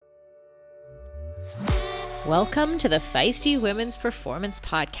Welcome to the Feisty Women's Performance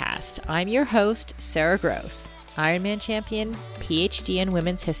Podcast. I'm your host, Sarah Gross, Ironman champion, PhD in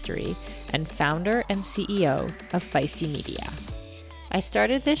women's history, and founder and CEO of Feisty Media. I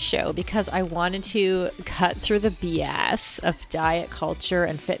started this show because I wanted to cut through the BS of diet culture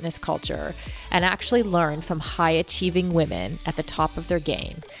and fitness culture and actually learn from high-achieving women at the top of their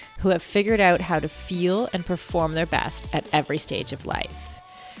game who have figured out how to feel and perform their best at every stage of life.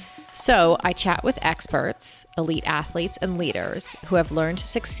 So I chat with experts, elite athletes, and leaders who have learned to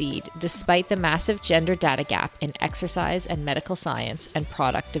succeed despite the massive gender data gap in exercise and medical science and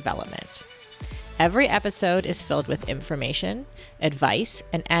product development. Every episode is filled with information, advice,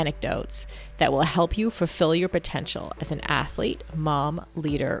 and anecdotes that will help you fulfill your potential as an athlete, mom,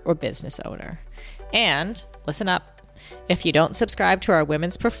 leader, or business owner. And listen up. If you don't subscribe to our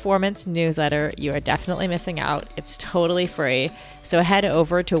Women's Performance newsletter, you are definitely missing out. It's totally free. So head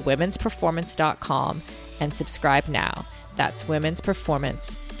over to womensperformance.com and subscribe now. That's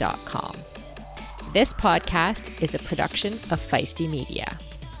womensperformance.com. This podcast is a production of Feisty Media.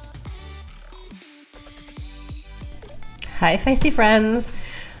 Hi, Feisty friends.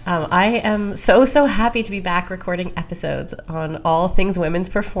 I am so happy to be back recording episodes on all things women's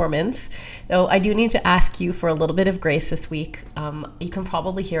performance, though I do need to ask you for a little bit of grace this week. You can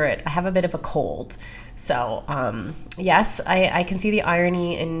probably hear it. I have a bit of a cold. So yes, I can see the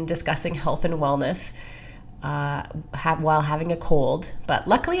irony in discussing health and wellness while having a cold, but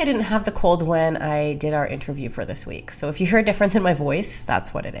luckily I didn't have the cold when I did our interview for this week. So if you hear a difference in my voice,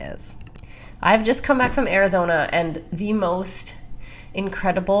 that's what it is. I've just come back from Arizona, and the most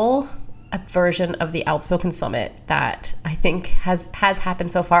incredible version of the Outspoken Summit that I think has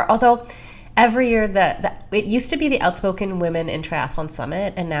happened so far. Although every year it used to be the Outspoken Women in Triathlon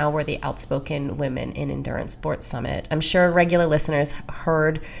Summit, and now we're the Outspoken Women in Endurance Sports Summit. I'm sure regular listeners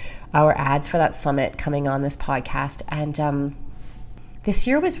heard our ads for that summit coming on this podcast, and this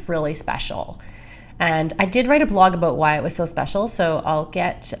year was really special. And I did write a blog about why it was so special, so I'll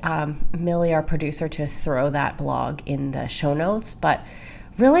get Millie, our producer, to throw that blog in the show notes. But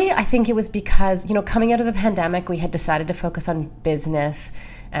really, I think it was because, coming out of the pandemic, we had decided to focus on business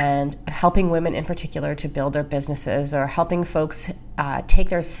and helping women in particular to build their businesses, or helping folks take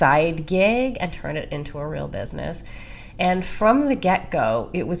their side gig and turn it into a real business. And from the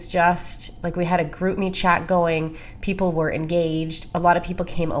get-go, it was just like we had a group meet chat going. People were engaged. A lot of people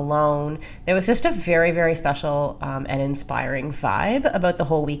came alone. There was just a very, very special and inspiring vibe about the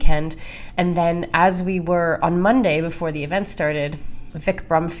whole weekend. And then as we were on Monday before the event started, Vic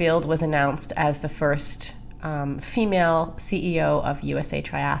Brumfield was announced as the first female CEO of USA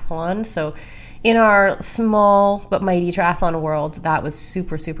Triathlon. So in our small but mighty triathlon world, that was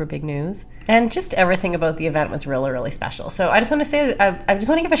super, super big news. And just everything about the event was really, really special. So I just want to say, I just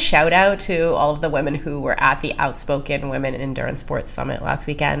want to give a shout out to all of the women who were at the Outspoken Women in Endurance Sports Summit last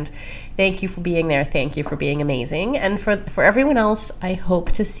weekend. Thank you for being there. Thank you for being amazing. And for everyone else, I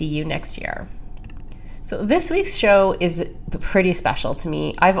hope to see you next year. So this week's show is pretty special to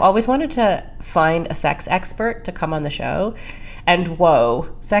me. I've always wanted to find a sex expert to come on the show. And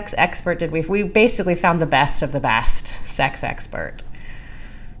whoa, sex expert did we? We basically found the best of the best sex expert.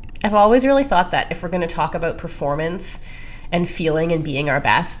 I've always really thought that if we're going to talk about performance and feeling and being our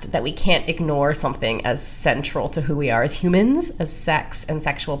best, that we can't ignore something as central to who we are as humans, as sex and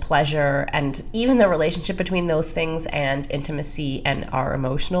sexual pleasure, and even the relationship between those things and intimacy and our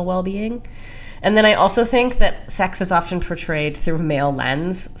emotional well-being. And then I also think that sex is often portrayed through a male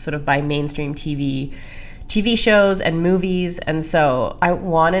lens, sort of by mainstream TV shows and movies. And so I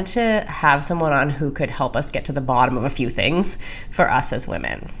wanted to have someone on who could help us get to the bottom of a few things for us as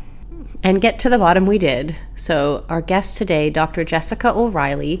women. And get to the bottom we did. So our guest today, Dr. Jessica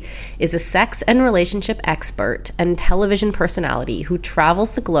O'Reilly, is a sex and relationship expert and television personality who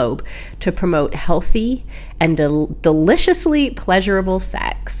travels the globe to promote healthy and deliciously pleasurable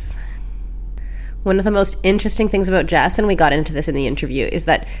sex. One of the most interesting things about Jess, and we got into this in the interview, is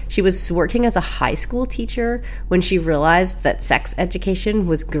that she was working as a high school teacher when she realized that sex education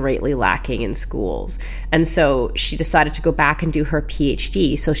was greatly lacking in schools. And so she decided to go back and do her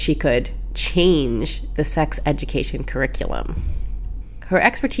PhD so she could change the sex education curriculum. Her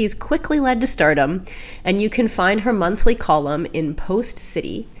expertise quickly led to stardom, and you can find her monthly column in Post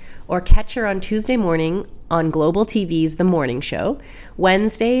City or catch her on Tuesday morning on Global TV's The Morning Show,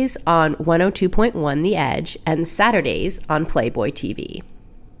 Wednesdays on 102.1 The Edge, and Saturdays on Playboy TV.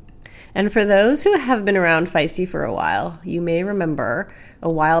 And for those who have been around Feisty for a while, you may remember a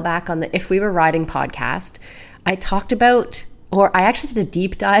while back on the If We Were Riding podcast, I talked about Or I actually did a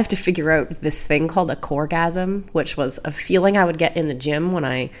deep dive to figure out this thing called a coregasm, which was a feeling I would get in the gym when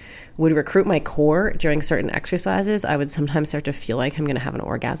I would recruit my core during certain exercises. I would sometimes start to feel like I'm going to have an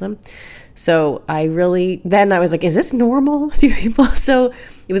orgasm. So then I was like, is this normal to people? So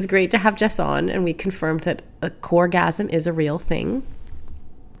it was great to have Jess on, and we confirmed that a coregasm is a real thing.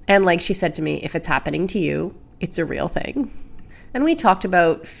 And like she said to me, if it's happening to you, it's a real thing. And we talked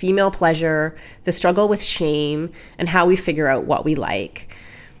about female pleasure, the struggle with shame, and how we figure out what we like.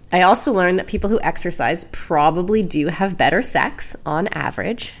 I also learned that people who exercise probably do have better sex on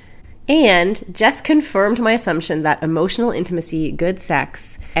average. And Jess confirmed my assumption that emotional intimacy, good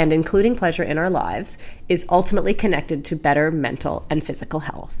sex, and including pleasure in our lives is ultimately connected to better mental and physical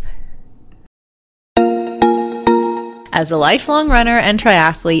health. As a lifelong runner and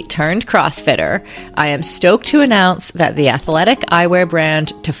triathlete turned CrossFitter, I am stoked to announce that the athletic eyewear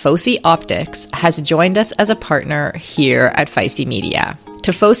brand Tifosi Optics has joined us as a partner here at Feisty Media.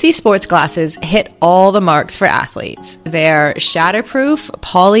 Tifosi sports glasses hit all the marks for athletes. They're shatterproof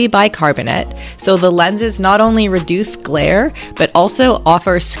polybicarbonate, so the lenses not only reduce glare, but also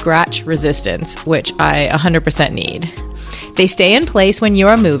offer scratch resistance, which I 100% need. They stay in place when you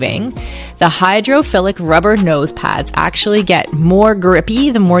are moving. The hydrophilic rubber nose pads actually get more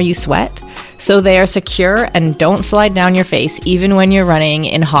grippy the more you sweat, so they are secure and don't slide down your face even when you're running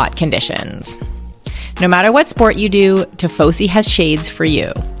in hot conditions. No matter what sport you do, Tifosi has shades for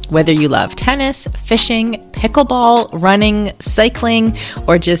you. Whether you love tennis, fishing, pickleball, running, cycling,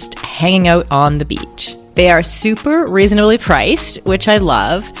 or just hanging out on the beach. They are super reasonably priced, which I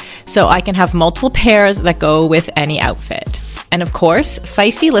love, so I can have multiple pairs that go with any outfit. And of course,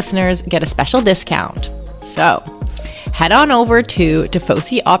 Feisty listeners get a special discount. So head on over to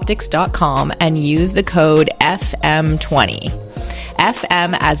tifosioptics.com and use the code FM20.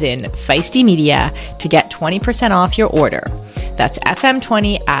 FM as in Feisty Media to get 20% off your order. That's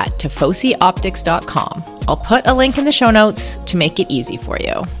FM20 at tifosioptics.com. I'll put a link in the show notes to make it easy for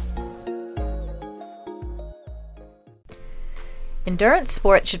you. Endurance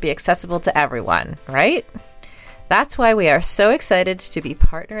sports should be accessible to everyone, right? That's why we are so excited to be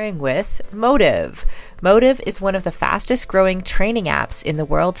partnering with Motive. Motive is one of the fastest growing training apps in the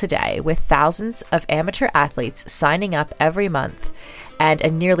world today, with thousands of amateur athletes signing up every month and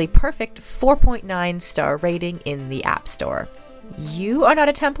a nearly perfect 4.9 star rating in the App Store. You are not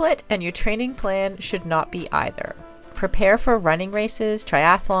a template, and your training plan should not be either. Prepare for running races,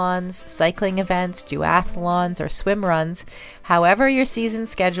 triathlons, cycling events, duathlons, or swim runs, however your season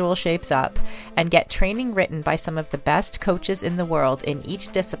schedule shapes up, and get training written by some of the best coaches in the world in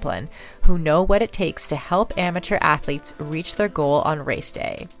each discipline who know what it takes to help amateur athletes reach their goal on race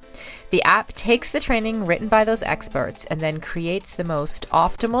day. The app takes the training written by those experts and then creates the most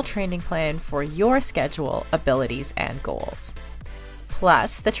optimal training plan for your schedule, abilities, and goals.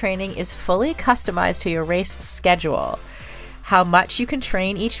 Plus, the training is fully customized to your race schedule, how much you can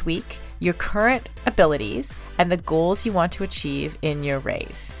train each week, your current abilities, and the goals you want to achieve in your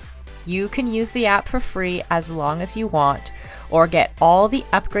race. You can use the app for free as long as you want, or get all the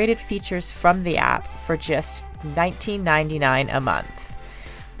upgraded features from the app for just $19.99 a month.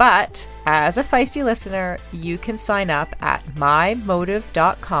 But as a Feisty listener, you can sign up at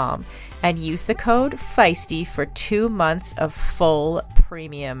mymotive.com and use the code Feisty for 2 months of full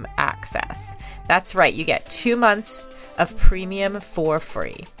premium access. That's right, you get 2 months of premium for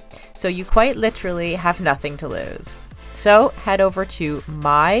free. So you quite literally have nothing to lose. So head over to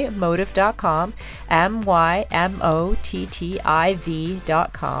mymotive.com,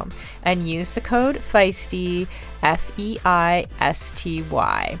 mymotiv.com, and use the code Feisty,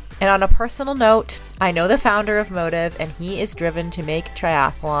 Feisty. And on a personal note, I know the founder of Motive, and he is driven to make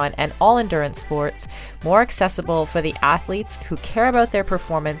triathlon and all endurance sports more accessible for the athletes who care about their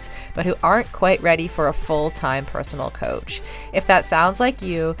performance but who aren't quite ready for a full-time personal coach. If that sounds like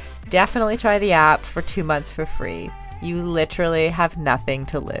you, definitely try the app for 2 months for free. You literally have nothing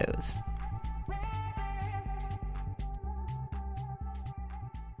to lose.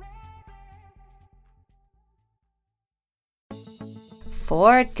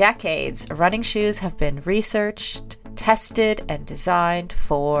 For decades, running shoes have been researched, tested, and designed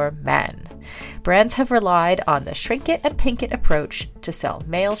for men. Brands have relied on the shrink it and pink it approach to sell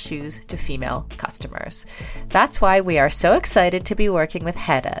male shoes to female customers. That's why we are so excited to be working with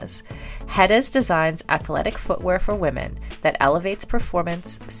Hedas. Hedas designs athletic footwear for women that elevates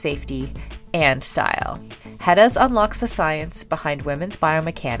performance, safety, and style. Hedas unlocks the science behind women's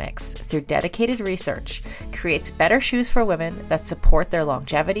biomechanics through dedicated research, creates better shoes for women that support their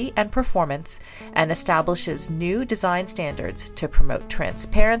longevity and performance, and establishes new design standards to promote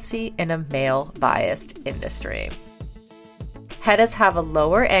transparency in a male-biased industry. Hedas have a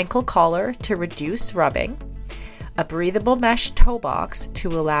lower ankle collar to reduce rubbing, a breathable mesh toe box to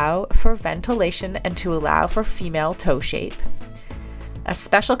allow for ventilation and to allow for female toe shape, a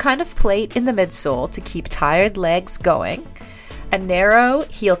special kind of plate in the midsole to keep tired legs going, a narrow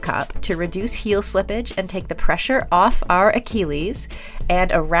heel cup to reduce heel slippage and take the pressure off our Achilles,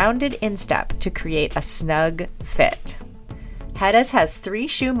 and a rounded instep to create a snug fit. Hedas has 3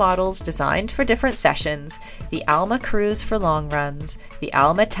 shoe models designed for different sessions: the Alma Cruise for long runs, the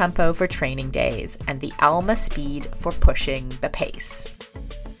Alma Tempo for training days, and the Alma Speed for pushing the pace.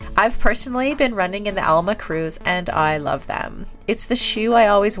 I've personally been running in the Alma Cruise and I love them. It's the shoe I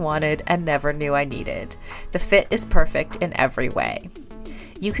always wanted and never knew I needed. The fit is perfect in every way.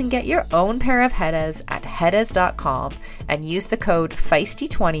 You can get your own pair of Hedas at hedas.com and use the code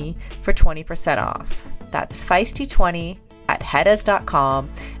feisty20 for 20% off. That's feisty20 at hedas.com,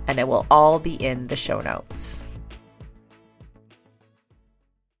 and it will all be in the show notes.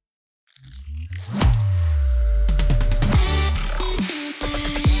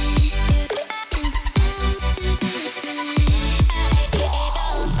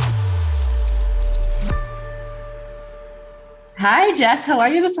 Hi, Jess. How are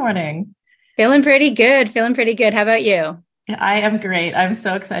you this morning? Feeling pretty good. How about you? I am great. I'm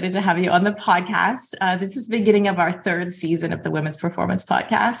so excited to have you on the podcast. This is the beginning of our 3rd season of the Women's Performance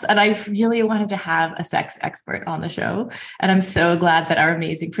Podcast, and I really wanted to have a sex expert on the show. And I'm so glad that our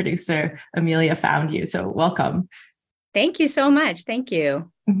amazing producer, Amelia, found you. So welcome. Thank you so much. Thank you.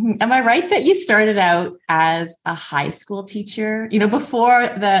 Mm-hmm. Am I right that you started out as a high school teacher? You know,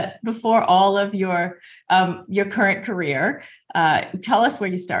 before all of your current career. Tell us where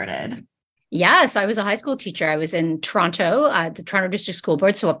you started. Yes, I was a high school teacher. I was in Toronto, the Toronto District School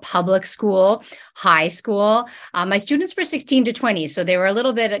Board, so a public school, high school. My students were 16 to 20, so they were a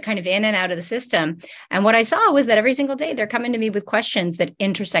little bit kind of in and out of the system. And what I saw was that every single day they're coming to me with questions that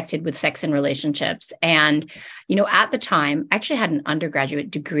intersected with sex and relationships. And, you know, at the time, I actually had an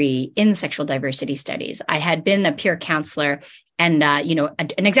undergraduate degree in sexual diversity studies. I had been a peer counselor and,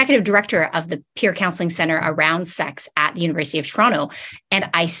 an executive director of the peer counseling center around sex at the University of Toronto. And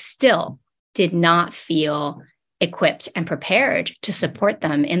I still did not feel equipped and prepared to support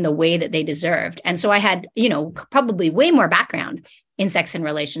them in the way that they deserved. And so I had, probably way more background in sex and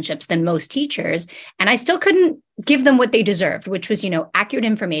relationships than most teachers. And I still couldn't give them what they deserved, which was, accurate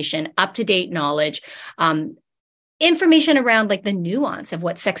information, up-to-date knowledge, information around like the nuance of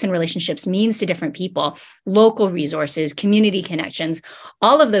what sex and relationships means to different people, local resources, community connections,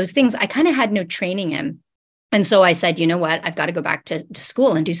 all of those things I kind of had no training in. And so I said, you know what, I've got to go back to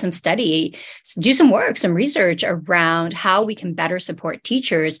school and do some study, do some work, some research around how we can better support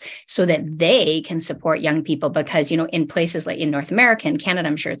teachers so that they can support young people. Because, in places like in North America and Canada,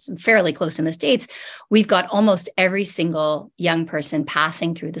 I'm sure it's fairly close in the States, we've got almost every single young person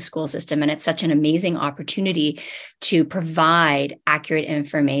passing through the school system. And it's such an amazing opportunity to provide accurate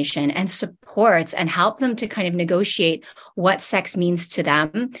information and supports and help them to kind of negotiate what sex means to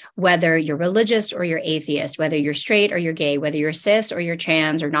them, whether you're religious or you're atheist, whether you're straight or you're gay, whether you're cis or you're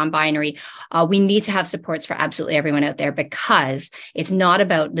trans or non-binary. We need to have supports for absolutely everyone out there, because it's not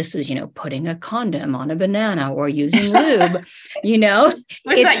about this is, putting a condom on a banana or using lube,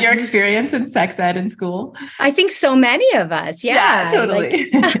 Was that your experience in sex ed in school? I think so many of us. Yeah, totally.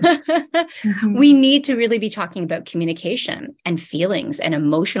 We need to really be talking about communication and feelings and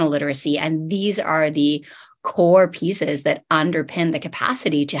emotional literacy. And these are the core pieces that underpin the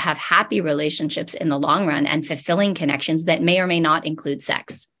capacity to have happy relationships in the long run and fulfilling connections that may or may not include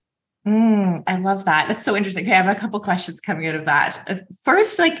sex. I love that. That's so interesting. Okay, I have a couple questions coming out of that.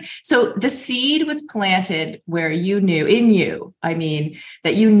 First, so the seed was planted where that you knew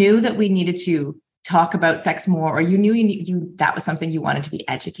that we needed to talk about sex more, or you knew that was something you wanted to be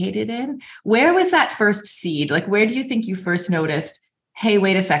educated in. Where was that first seed? Where do you think you first noticed, hey,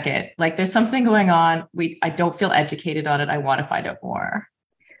 wait a second, there's something going on. I don't feel educated on it. I want to find out more.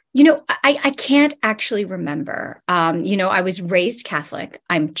 I can't actually remember. I was raised Catholic.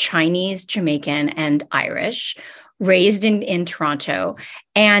 I'm Chinese, Jamaican, and Irish, raised in Toronto.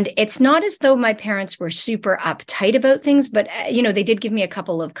 And it's not as though my parents were super uptight about things, but, they did give me a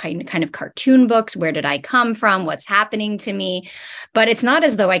couple of kind of cartoon books. Where did I come from? What's happening to me? But it's not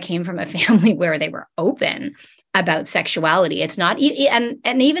as though I came from a family where they were open about sexuality. It's not,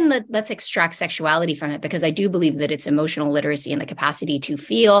 and even let's extract sexuality from it, because I do believe that it's emotional literacy and the capacity to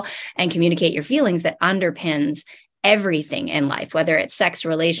feel and communicate your feelings that underpins everything in life, whether it's sex,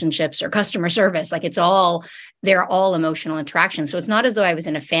 relationships, or customer service. It's all They're all emotional interactions. So it's not as though I was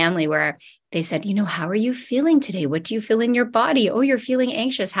in a family where they said, how are you feeling today? What do you feel in your body? Oh, you're feeling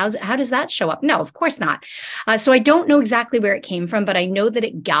anxious. How does that show up? No, of course not. So I don't know exactly where it came from, but I know that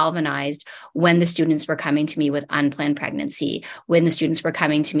it galvanized when the students were coming to me with unplanned pregnancy, when the students were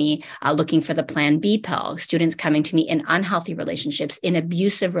coming to me looking for the Plan B pill, students coming to me in unhealthy relationships, in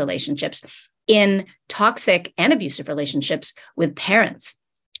abusive relationships, in toxic and abusive relationships with parents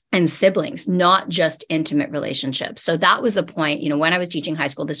and siblings, not just intimate relationships. So that was the point, when I was teaching high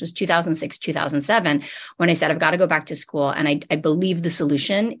school, this was 2006, 2007, when I said, I've got to go back to school. And I believe the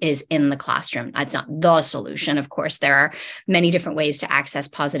solution is in the classroom. It's not the solution. Of course, there are many different ways to access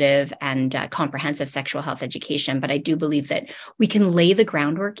positive and comprehensive sexual health education, but I do believe that we can lay the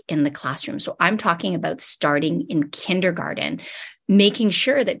groundwork in the classroom. So I'm talking about starting in kindergarten, making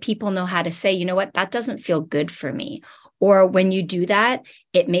sure that people know how to say, you know what, that doesn't feel good for me. Or when you do that,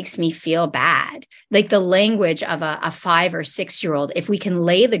 it makes me feel bad. Like the language of a 5 or 6 year old, if we can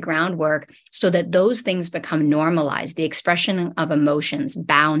lay the groundwork so that those things become normalized, the expression of emotions,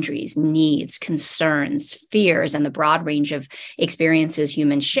 boundaries, needs, concerns, fears, and the broad range of experiences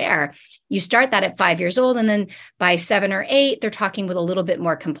humans share. You start that at 5 years old, and then by 7 or 8, they're talking with a little bit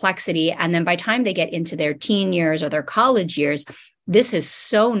more complexity. And then by the time they get into their teen years or their college years, this is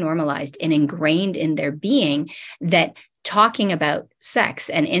so normalized and ingrained in their being that talking about sex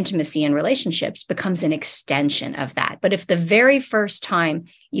and intimacy and relationships becomes an extension of that. But if the very first time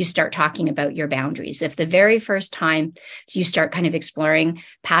you start talking about your boundaries, if the very first time you start kind of exploring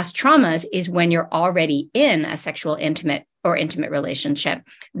past traumas is when you're already in a sexual intimate relationship,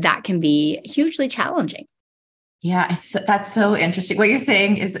 that can be hugely challenging. Yeah, that's so interesting. What you're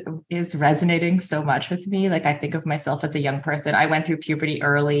saying is resonating so much with me. Like I think of myself as a young person. I went through puberty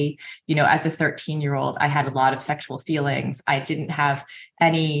early. As a 13-year-old, I had a lot of sexual feelings. I didn't have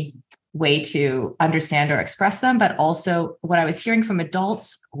any way to understand or express them. But also what I was hearing from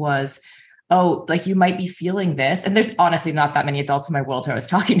adults was, oh, like you might be feeling this. And there's honestly not that many adults in my world who I was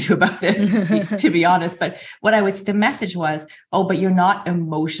talking to about this, to be honest. But the message was, oh, but you're not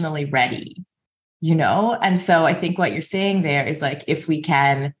emotionally ready. And so I think what you're saying there is like, if we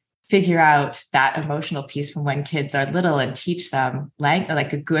can figure out that emotional piece from when kids are little and teach them like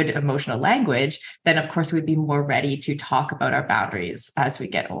a good emotional language, then of course we'd be more ready to talk about our boundaries as we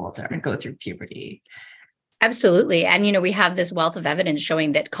get older and go through puberty. Absolutely. And, we have this wealth of evidence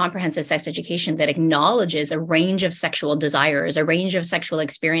showing that comprehensive sex education that acknowledges a range of sexual desires, a range of sexual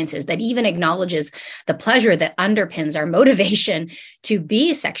experiences, that even acknowledges the pleasure that underpins our motivation to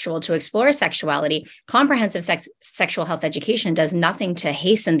be sexual, to explore sexuality. Comprehensive sexual health education does nothing to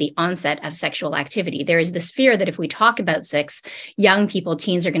hasten the onset of sexual activity. There is this fear that if we talk about sex, young people,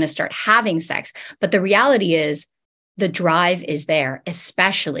 teens are going to start having sex. But the reality is the drive is there,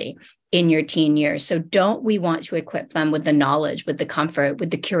 especially in your teen years. So don't we want to equip them with the knowledge, with the comfort, with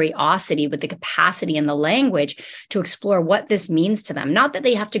the curiosity, with the capacity and the language to explore what this means to them? Not that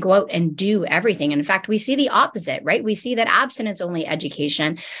they have to go out and do everything. In fact, we see the opposite, right? We see that abstinence-only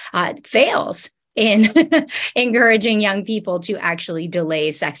education fails in encouraging young people to actually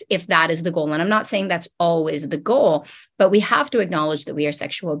delay sex if that is the goal. And I'm not saying that's always the goal, but we have to acknowledge that we are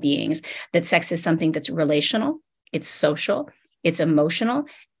sexual beings, that sex is something that's relational, it's social, it's emotional,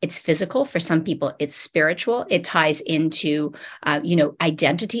 it's physical. For some people, it's spiritual. It ties into,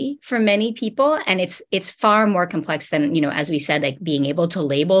 identity for many people. And it's far more complex than, as we said, like being able to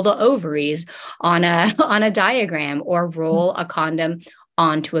label the ovaries on a diagram or roll a condom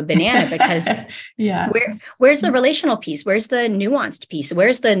onto a banana, because where's the relational piece? Where's the nuanced piece?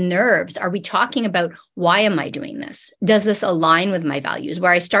 Where's the nerves? Are we talking about, why am I doing this? Does this align with my values?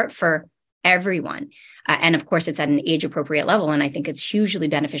 Where I start for everyone. And of course, it's at an age-appropriate level, and I think it's hugely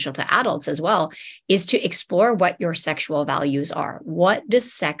beneficial to adults as well, is to explore what your sexual values are. What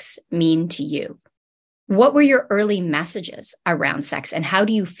does sex mean to you? What were your early messages around sex, and how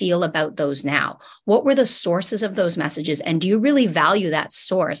do you feel about those now? What were the sources of those messages, and do you really value that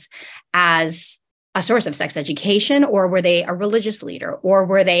source as a source of sex education, or were they a religious leader, or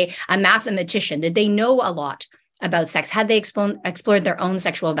were they a mathematician? Did they know a lot about sex? Had they explored their own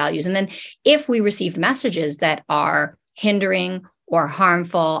sexual values? And then if we receive messages that are hindering or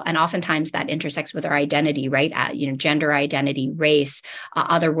harmful, and oftentimes that intersects with our identity, right? Gender identity, race,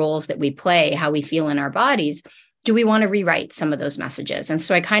 other roles that we play, how we feel in our bodies, do we want to rewrite some of those messages? And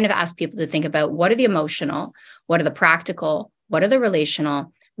so I kind of ask people to think about, what are the emotional, what are the practical, what are the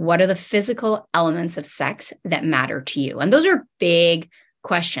relational, what are the physical elements of sex that matter to you? And those are big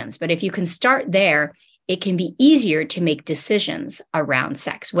questions, but if you can start there, it can be easier to make decisions around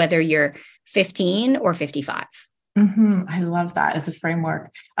sex, whether you're 15 or 55. I love that as a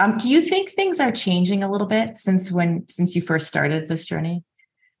framework. Do you think things are changing a little bit since you first started this journey?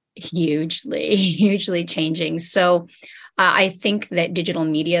 Hugely, hugely changing. So I think that digital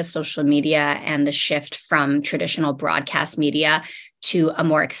media, social media, and the shift from traditional broadcast media to a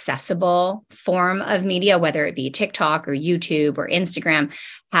more accessible form of media, whether it be TikTok or YouTube or Instagram,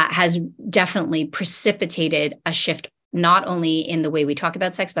 has definitely precipitated a shift not only in the way we talk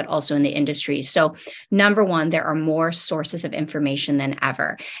about sex, but also in the industry. So, number one, there are more sources of information than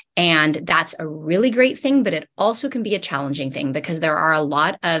ever. And that's a really great thing, but it also can be a challenging thing because there are a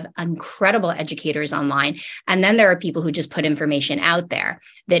lot of incredible educators online. And then there are people who just put information out there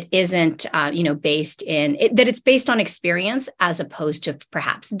that isn't, based in it, that it's based on experience as opposed to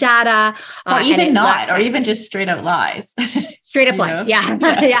perhaps data. Or even not, or even just straight up lies. Straight up lies. Yeah.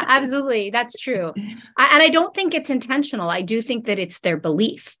 Yeah, absolutely. That's true. And I don't think it's intentional. I do think that it's their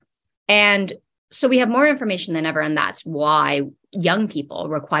belief. And so we have more information than ever. And that's why young people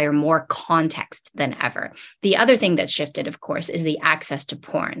require more context than ever. The other thing that's shifted, of course, is the access to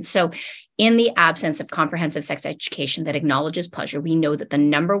porn. So in the absence of comprehensive sex education that acknowledges pleasure, we know that the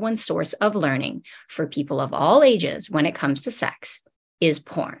number one source of learning for people of all ages when it comes to sex is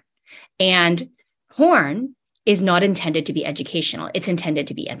porn. And porn is not intended to be educational. It's intended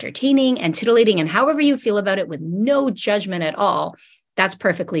to be entertaining and titillating, and however you feel about it with no judgment at all, that's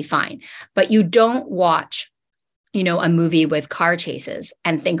perfectly fine. But you don't watch, a movie with car chases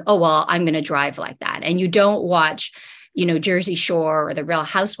and think, oh, well, I'm going to drive like that. And you don't watch, Jersey Shore or The Real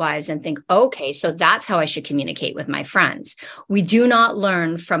Housewives and think, okay, so that's how I should communicate with my friends. We do not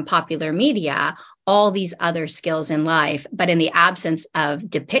learn from popular media all these other skills in life, but in the absence of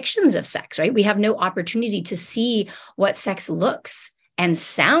depictions of sex, right? We have no opportunity to see what sex looks and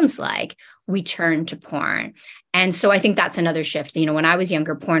sounds like. We turn to porn. And so I think that's another shift. When I was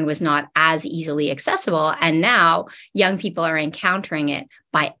younger, porn was not as easily accessible. And now young people are encountering it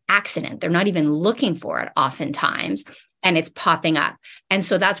by accident. They're not even looking for it oftentimes, and it's popping up. And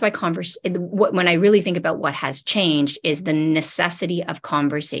so that's why when I really think about what has changed is the necessity of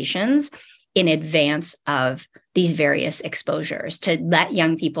conversations in advance of these various exposures to let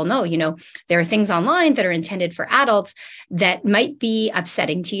young people know, there are things online that are intended for adults that might be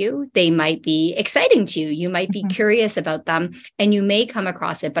upsetting to you. They might be exciting to you. You might be curious about them and you may come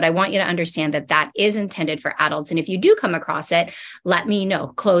across it, but I want you to understand that that is intended for adults. And if you do come across it, let me know,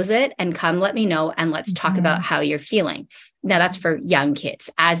 close it and come let me know. And let's talk about how you're feeling. Now that's for young kids.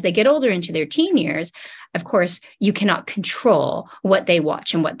 As they get older into their teen years, of course, you cannot control what they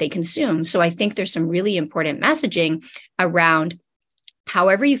watch and what they consume. So I think there's some really important messaging around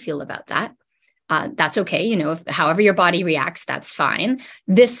however you feel about that. That's okay. If however your body reacts, that's fine.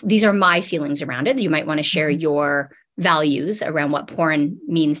 These are my feelings around it. You might want to share your values around what porn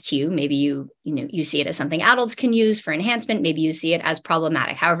means to you. Maybe you see it as something adults can use for enhancement. Maybe you see it as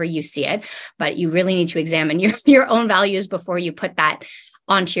problematic, however you see it, but you really need to examine your own values before you put that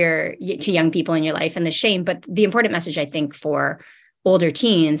onto to young people in your life and the shame. But the important message, I think, for older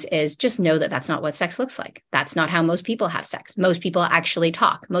teens is just know that that's not what sex looks like. That's not how most people have sex. Most people actually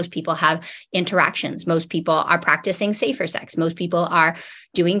talk. Most people have interactions. Most people are practicing safer sex. Most people are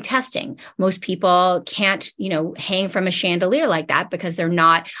doing testing. Most people can't, hang from a chandelier like that because they're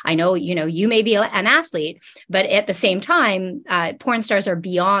not, I know, you may be an athlete, but at the same time, porn stars are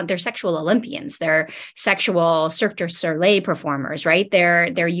beyond, they're sexual Olympians. They're sexual Cirque du Soleil performers, right?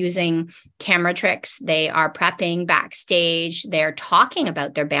 They're using camera tricks. They are prepping backstage. They're talking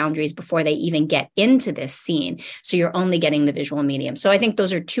about their boundaries before they even get into this scene. So you're only getting the visual medium. So I think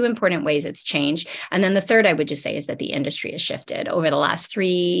those are two important ways it's changed. And then the third I would just say is that the industry has shifted over the last 3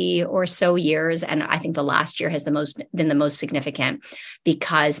 or so years. And I think the last year has been the most significant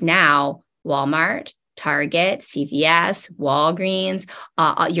because now Walmart, Target, CVS, Walgreens,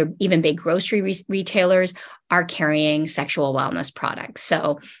 your even big grocery retailers are carrying sexual wellness products.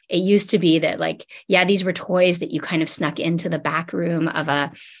 So it used to be that these were toys that you kind of snuck into the back room of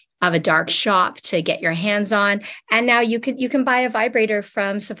a dark shop to get your hands on. And now you can buy a vibrator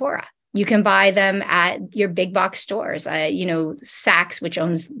from Sephora. You can buy them at your big box stores. Saks, which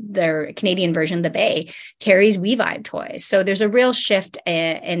owns their Canadian version, The Bay, carries WeVibe toys. So there's a real shift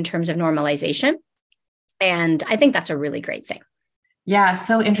in terms of normalization. And I think that's a really great thing. Yeah,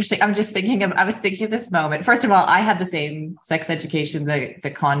 so interesting. I was thinking of this moment. First of all, I had the same sex education,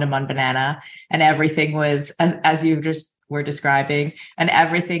 the condom on banana, and everything was, as you just were describing, and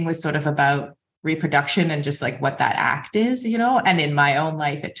everything was sort of about reproduction and just what that act is, and in my own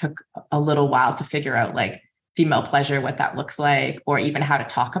life, it took a little while to figure out female pleasure, what that looks like, or even how to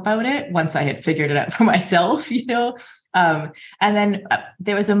talk about it once I had figured it out for myself, And then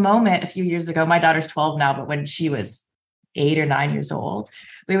there was a moment a few years ago, my daughter's 12 now, but when she was 8 or 9 years old,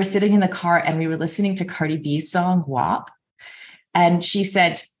 we were sitting in the car and we were listening to Cardi B's song WAP. And she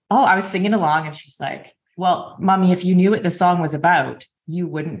said, oh, I was singing along. And she's like, well, mommy, if you knew what the song was about, you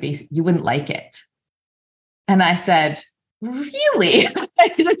wouldn't like it. And I said, really?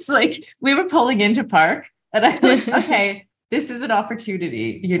 It's like, we were pulling into park and I was like, okay, this is an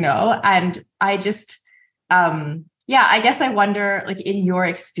opportunity, and I just, I guess I wonder, like, in your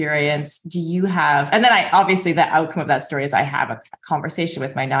experience, do you have, and then obviously the outcome of that story is I have a conversation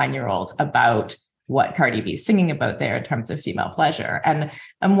with my 9-year-old about what Cardi B is singing about there in terms of female pleasure. And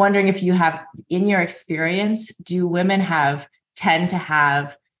I'm wondering if you have, in your experience, do women tend to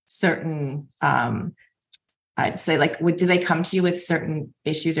have certain, I'd say, like, do they come to you with certain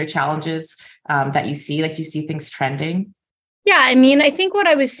issues or challenges that you see? Like, do you see things trending? Yeah, I mean, I think what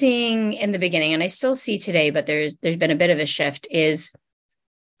I was seeing in the beginning, and I still see today, but there's been a bit of a shift, is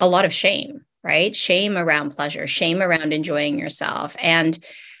a lot of shame, right? Shame around pleasure, shame around enjoying yourself. And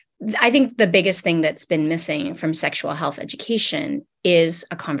I think the biggest thing that's been missing from sexual health education is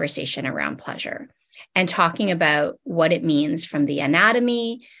a conversation around pleasure and talking about what it means from the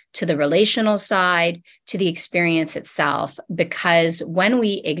anatomy to the relational side, to the experience itself. Because when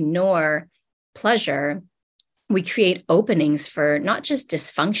we ignore pleasure, we create openings for not just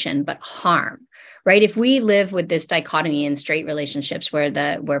dysfunction, but harm, right? If we live with this dichotomy in straight relationships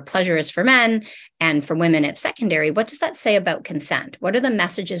where pleasure is for men and for women it's secondary, what does that say about consent? What are the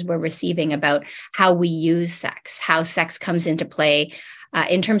messages we're receiving about how we use sex, how sex comes into play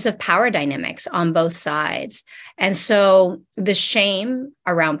in terms of power dynamics on both sides? And so the shame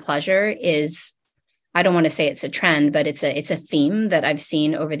around pleasure is, I don't want to say it's a trend, but it's a theme that I've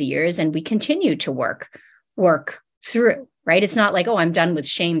seen over the years, and we continue to work through, right? It's not like, oh, I'm done with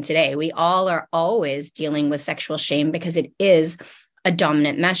shame today. We all are always dealing with sexual shame because it is a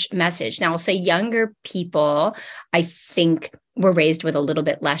dominant message. Now, I'll say younger people, I think, were raised with a little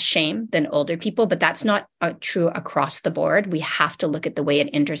bit less shame than older people, but that's not true across the board. We have to look at the way it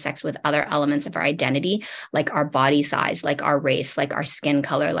intersects with other elements of our identity, like our body size, like our race, like our skin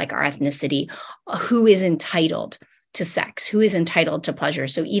color, like our ethnicity. Who is entitled to sex? Who is entitled to pleasure?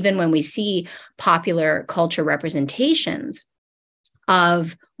 So even when we see popular culture representations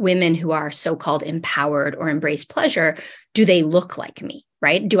of women who are so-called empowered or embrace pleasure, do they look like me,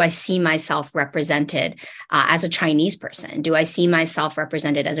 right? Do I see myself represented as a Chinese person? Do I see myself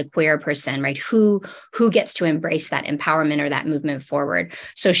represented as a queer person, right? Who gets to embrace that empowerment or that movement forward?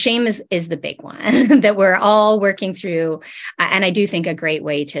 So shame is the big one that we're all working through. And I do think a great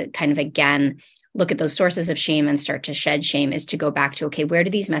way to kind of, again, look at those sources of shame and start to shed shame is to go back to, okay, where do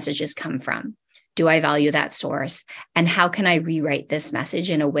these messages come from? Do I value that source? And how can I rewrite this message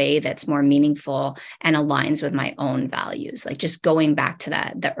in a way that's more meaningful and aligns with my own values? Like just going back to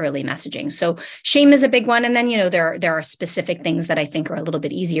the early messaging. So shame is a big one. And then, there are specific things that I think are a little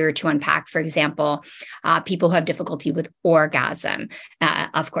bit easier to unpack. For example, people who have difficulty with orgasm.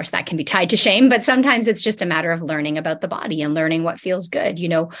 Of course, that can be tied to shame, but sometimes it's just a matter of learning about the body and learning what feels good.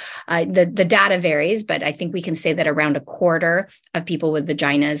 The data varies, but I think we can say that around a quarter of people with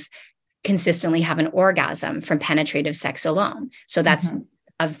vaginas consistently have an orgasm from penetrative sex alone. So that's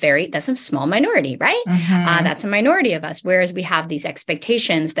that's a small minority, right? That's a minority of us. Whereas we have these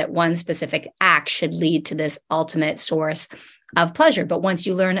expectations that one specific act should lead to this ultimate source of pleasure. But once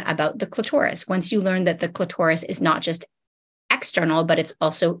you learn about the clitoris, once you learn that the clitoris is not just external, but it's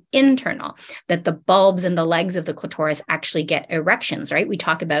also internal, that the bulbs and the legs of the clitoris actually get erections, right? We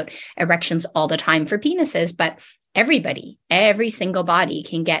talk about erections all the time for penises, but every single body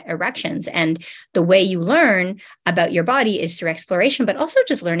can get erections. And the way you learn about your body is through exploration, but also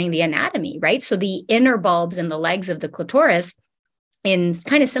just learning the anatomy, right? So the inner bulbs and the legs of the clitoris, in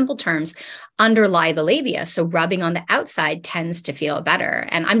kind of simple terms, underlie the labia. So rubbing on the outside tends to feel better.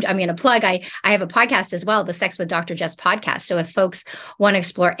 And I'm going to plug, I have a podcast as well, the Sex with Dr. Jess podcast. So if folks want to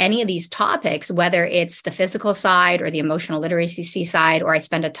explore any of these topics, whether it's the physical side or the emotional literacy side, or I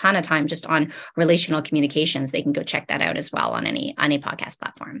spend a ton of time just on relational communications, they can go check that out as well on any podcast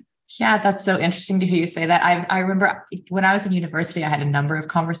platform. Yeah, that's so interesting to hear you say that. I remember when I was in university, I had a number of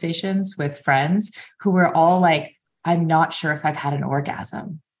conversations with friends who were all like, I'm not sure if I've had an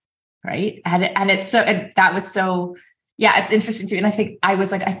orgasm. Right. And it's so, and that was so, yeah, it's interesting too. And I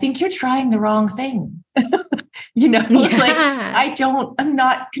was like, I think you're trying the wrong thing. I'm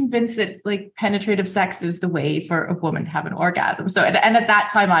not convinced that like penetrative sex is the way for a woman to have an orgasm. So, and at that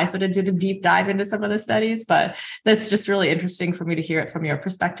time I sort of did a deep dive into some of the studies, but that's just really interesting for me to hear it from your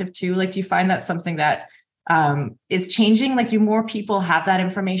perspective too. Like, do you find that something that is changing? Like, do more people have that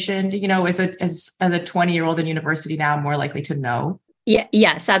information? You know, as a 20-year-old in university now, more likely to know? Yeah,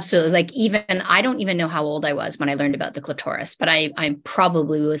 yes, absolutely. Like, even I don't even know how old I was when I learned about the clitoris, but I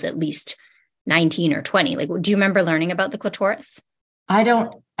probably was at least 19 or 20. Like, do you remember learning about the clitoris? I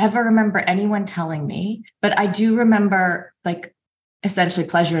don't ever remember anyone telling me, but I do remember like essentially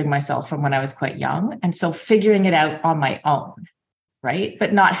pleasuring myself from when I was quite young. And so figuring it out on my own, right?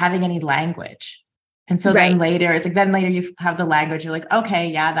 But not having any language. And so then later, it's like, then later you have the language, you're like, okay,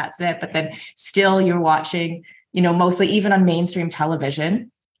 yeah, that's it. But then still you're watching, you know, mostly even on mainstream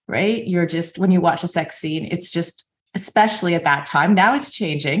television, right? You're just, when you watch a sex scene, it's just, especially at that time, now it's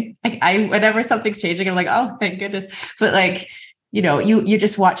changing. Like whenever something's changing, I'm like, oh, thank goodness. But like, you know, you're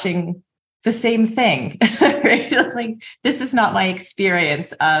just watching the same thing, right? Like, this is not my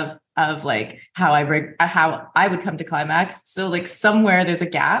experience of like how I would come to climax. So like somewhere there's a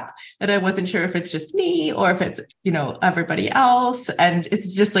gap that I wasn't sure if it's just me or if it's, you know, everybody else. And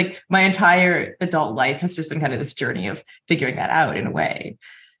it's just like my entire adult life has just been kind of this journey of figuring that out in a way.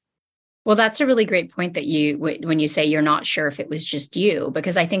 Well, that's a really great point that when you say you're not sure if it was just you,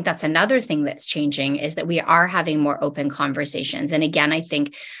 because I think that's another thing that's changing is that we are having more open conversations. And again, I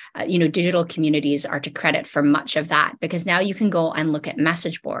think, digital communities are to credit for much of that, because now you can go and look at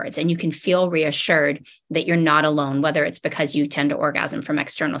message boards and you can feel reassured that you're not alone, whether it's because you tend to orgasm from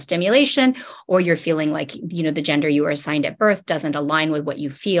external stimulation or you're feeling like, the gender you were assigned at birth doesn't align with what you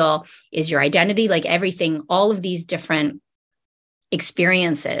feel is your identity, like everything, all of these different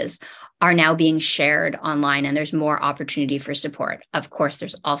experiences are now being shared online, and there's more opportunity for support. Of course,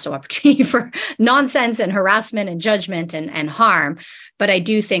 there's also opportunity for nonsense and harassment and judgment and harm. But I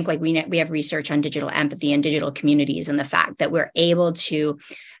do think like we have research on digital empathy and digital communities, and the fact that we're able to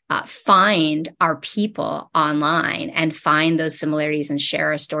find our people online and find those similarities and share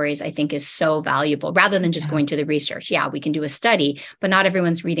our stories, I think is so valuable rather than just going to the research. Yeah, we can do a study, but not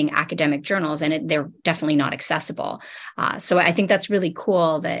everyone's reading academic journals, and they're definitely not accessible. So I think that's really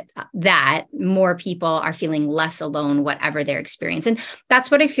cool that more people are feeling less alone, whatever their experience. And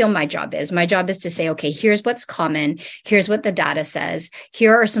that's what I feel my job is. My job is to say, okay, here's what's common. Here's what the data says.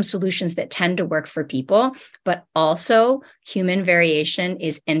 Here are some solutions that tend to work for people, but also human variation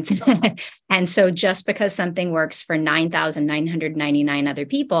is infinite. And so just because something works for 9,999 other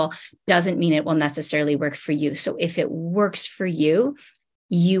people doesn't mean it will necessarily work for you. So if it works for you,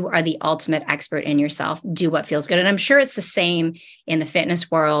 you are the ultimate expert in yourself. Do what feels good. And I'm sure it's the same in the fitness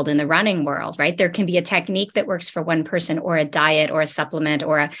world, in the running world, right? There can be a technique that works for one person, or a diet or a supplement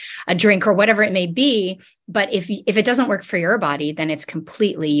or a drink or whatever it may be. But if it doesn't work for your body, then it's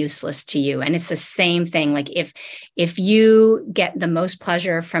completely useless to you. And it's the same thing. Like if you get the most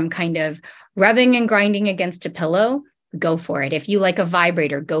pleasure from kind of rubbing and grinding against a pillow, go for it. If you like a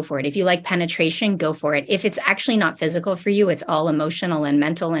vibrator, go for it. If you like penetration, go for it. If it's actually not physical for you, it's all emotional and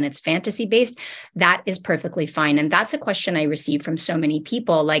mental and it's fantasy based, that is perfectly fine. And that's a question I receive from so many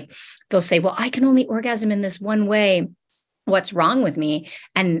people. Like they'll say, well, I can only orgasm in this one way. What's wrong with me?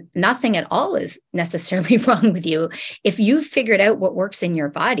 And nothing at all is necessarily wrong with you. If you've figured out what works in your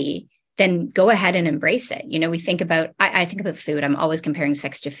body, then go ahead and embrace it. We think about, I think about food. I'm always comparing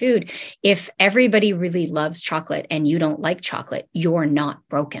sex to food. If everybody really loves chocolate and you don't like chocolate, you're not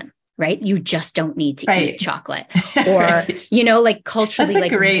broken, right? You just don't need to eat chocolate or, like culturally. That's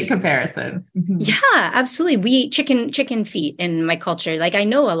a great comparison. Mm-hmm. Yeah, absolutely. We eat chicken feet in my culture. Like I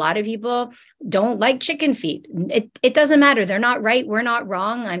know a lot of people don't like chicken feet. It doesn't matter. They're not right. We're not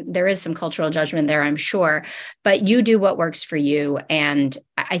wrong. There is some cultural judgment there, I'm sure, but you do what works for you. And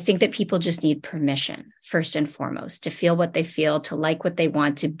I think that people just need permission, first and foremost, to feel what they feel, to like what they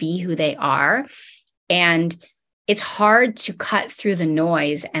want, to be who they are. And it's hard to cut through the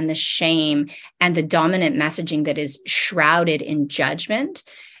noise and the shame and the dominant messaging that is shrouded in judgment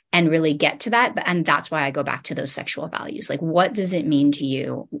and really get to that. And that's why I go back to those sexual values. Like, what does it mean to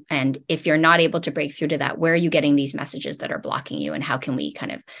you? And if you're not able to break through to that, where are you getting these messages that are blocking you? And how can we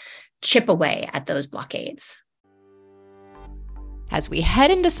kind of chip away at those blockades? As we head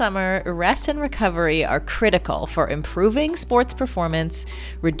into summer, rest and recovery are critical for improving sports performance,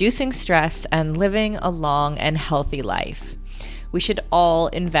 reducing stress, and living a long and healthy life. We should all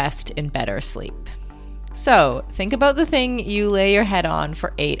invest in better sleep. So, think about the thing you lay your head on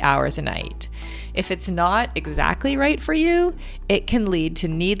for 8 hours a night. If it's not exactly right for you, it can lead to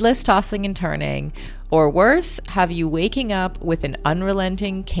needless tossing and turning, or worse, have you waking up with an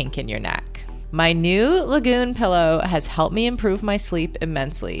unrelenting kink in your neck. My new Lagoon pillow has helped me improve my sleep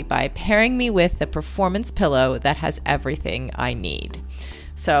immensely by pairing me with the performance pillow that has everything I need.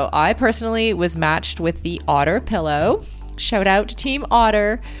 So I personally was matched with the Otter pillow. Shout out to Team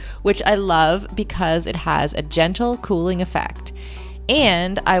Otter, which I love because it has a gentle cooling effect.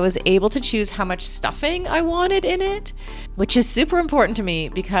 And I was able to choose how much stuffing I wanted in it, which is super important to me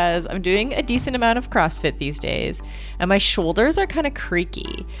because I'm doing a decent amount of CrossFit these days and my shoulders are kind of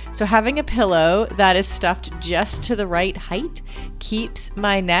creaky. So having a pillow that is stuffed just to the right height keeps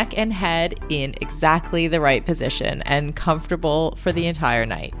my neck and head in exactly the right position and comfortable for the entire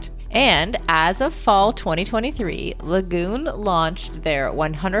night. And as of fall 2023, Lagoon launched their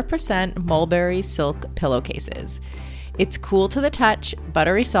 100% mulberry silk pillowcases. It's cool to the touch,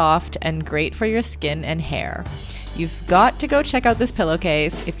 buttery soft, and great for your skin and hair. You've got to go check out this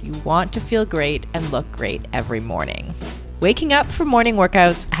pillowcase if you want to feel great and look great every morning. Waking up for morning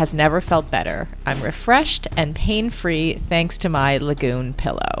workouts has never felt better. I'm refreshed and pain-free thanks to my Lagoon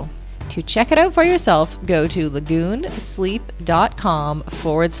pillow. To check it out for yourself, go to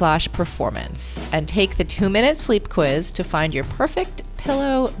lagoonsleep.com/performance and take the 2-minute sleep quiz to find your perfect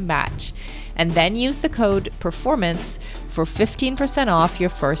pillow match. And then use the code PERFORMANCE for 15% off your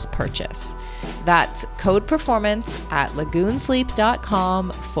first purchase. That's code PERFORMANCE at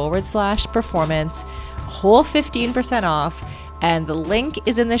lagoonsleep.com/performance, whole 15% off, and the link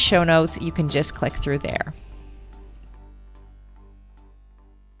is in the show notes. You can just click through there.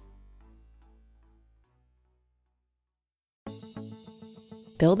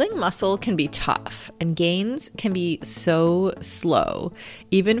 Building muscle can be tough and gains can be so slow,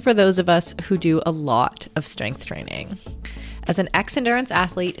 even for those of us who do a lot of strength training. As an ex-endurance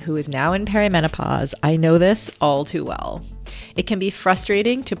athlete who is now in perimenopause, I know this all too well. It can be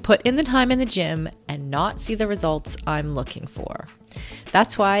frustrating to put in the time in the gym and not see the results I'm looking for.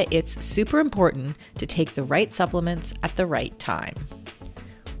 That's why it's super important to take the right supplements at the right time.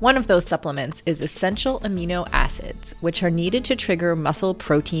 One of those supplements is essential amino acids, which are needed to trigger muscle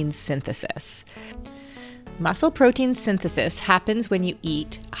protein synthesis. Muscle protein synthesis happens when you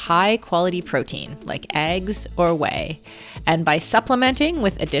eat high-quality protein, like eggs or whey. And by supplementing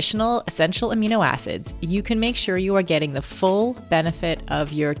with additional essential amino acids, you can make sure you are getting the full benefit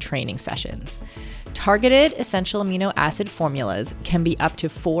of your training sessions. Targeted essential amino acid formulas can be up to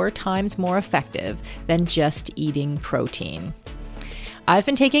 4 times more effective than just eating protein. I've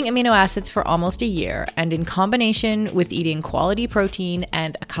been taking amino acids for almost a year, and in combination with eating quality protein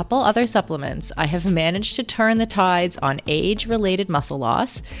and a couple other supplements, I have managed to turn the tides on age-related muscle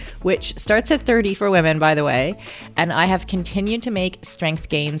loss, which starts at 30 for women, by the way, and I have continued to make strength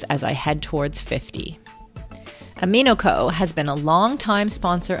gains as I head towards 50. AminoCo has been a long-time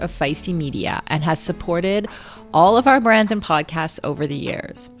sponsor of Feisty Media and has supported all of our brands and podcasts over the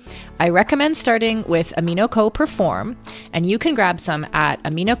years. I recommend starting with AminoCo Perform, and you can grab some at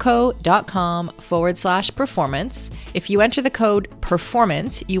aminoco.com/performance. If you enter the code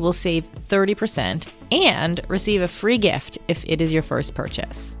PERFORMANCE, you will save 30% and receive a free gift if it is your first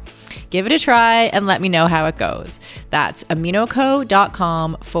purchase. Give it a try and let me know how it goes. That's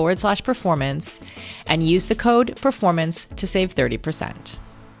aminoco.com/performance and use the code PERFORMANCE to save 30%.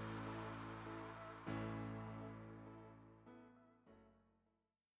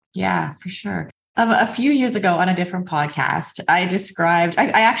 Yeah, for sure. A few years ago on a different podcast, I described,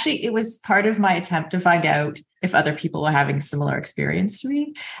 it was part of my attempt to find out if other people were having a similar experience to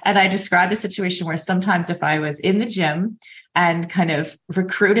me. And I described a situation where sometimes if I was in the gym and kind of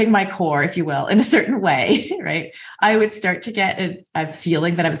recruiting my core, if you will, in a certain way, right, I would start to get a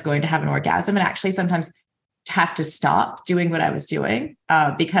feeling that I was going to have an orgasm and actually sometimes have to stop doing what I was doing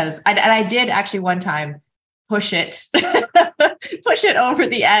because I did actually one time push it over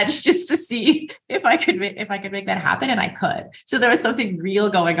the edge just to see if I could make that happen. And I could. So there was something real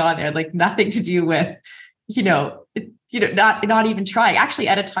going on there, like nothing to do with, not even trying, actually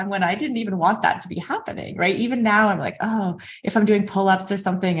at a time when I didn't even want that to be happening. Right. Even now I'm like, oh, if I'm doing pull-ups or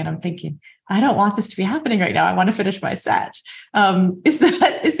something and I'm thinking, I don't want this to be happening right now. I want to finish my set. Is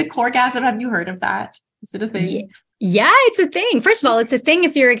the coregasm? Have you heard of that? Is it a thing? Yeah, it's a thing. First of all, it's a thing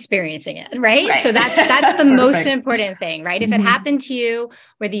if you're experiencing it, right? So that's the most important thing, right? If it happened to you,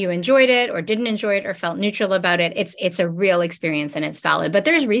 whether you enjoyed it or didn't enjoy it or felt neutral about it, it's a real experience and it's valid. But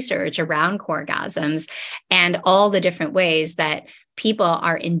there's research around coregasms and all the different ways that people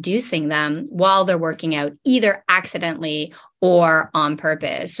are inducing them while they're working out, either accidentally or on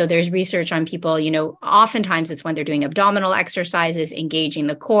purpose. So there's research on people, oftentimes it's when they're doing abdominal exercises, engaging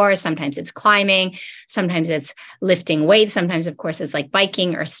the core. Sometimes it's climbing. Sometimes it's lifting weights. Sometimes, of course, it's like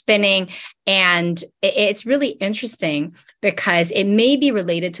biking or spinning. And it's really interesting because it may be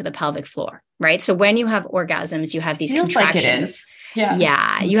related to the pelvic floor, right? So when you have orgasms, you have these contractions. Like it is.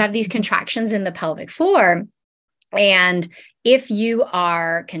 Yeah. You have these contractions in the pelvic floor. And if you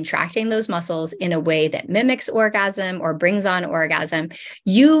are contracting those muscles in a way that mimics orgasm or brings on orgasm,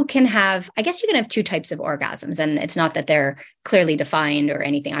 you can have two types of orgasms. And it's not that they're clearly defined or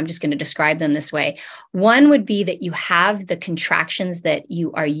anything. I'm just going to describe them this way. One would be that you have the contractions that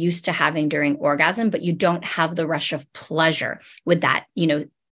you are used to having during orgasm, but you don't have the rush of pleasure with that,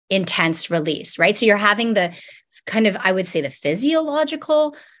 intense release, right? So you're having the kind of, I would say, the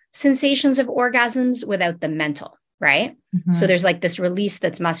physiological sensations of orgasms without the mental. Right. Mm-hmm. So there's like this release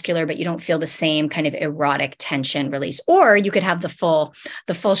that's muscular, but you don't feel the same kind of erotic tension release. Or you could have the full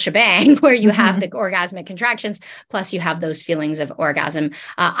shebang where you have the orgasmic contractions, plus you have those feelings of orgasm.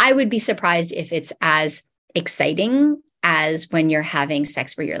 I would be surprised if it's as exciting as when you're having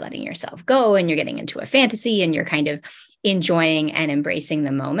sex where you're letting yourself go and you're getting into a fantasy and you're kind of enjoying and embracing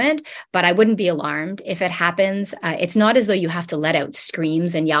the moment. But I wouldn't be alarmed if it happens. It's not as though you have to let out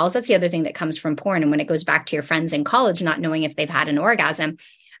screams and yells. That's the other thing that comes from porn. And when it goes back to your friends in college, not knowing if they've had an orgasm,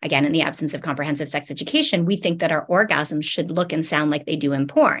 again, in the absence of comprehensive sex education, we think that our orgasms should look and sound like they do in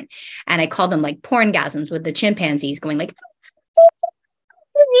porn. And I call them like porngasms, with the chimpanzees going like,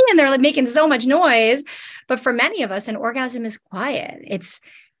 and they're like making so much noise. But for many of us, an orgasm is quiet.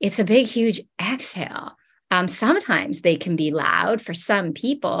 It's a big, huge exhale. Sometimes they can be loud for some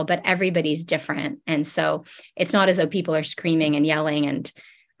people, but everybody's different. And so it's not as though people are screaming and yelling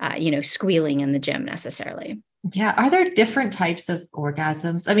and, squealing in the gym necessarily. Yeah. Are there different types of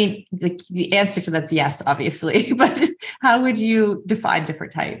orgasms? I mean, the answer to that's yes, obviously, but how would you define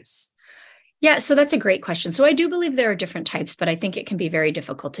different types? Yeah, so that's a great question. So I do believe there are different types, but I think it can be very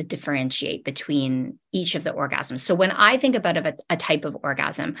difficult to differentiate between each of the orgasms. So when I think about a type of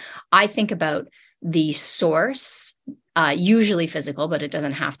orgasm, I think about the source, usually physical, but it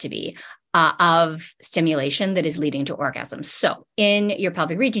doesn't have to be, of stimulation that is leading to orgasm. So in your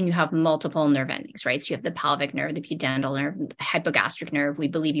pelvic region, you have multiple nerve endings, right? So you have the pelvic nerve, the pudendal nerve, the hypogastric nerve. We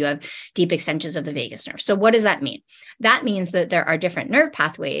believe you have deep extensions of the vagus nerve. So what does that mean? That means that there are different nerve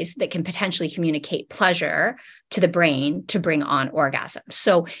pathways that can potentially communicate pleasure to the brain to bring on orgasm.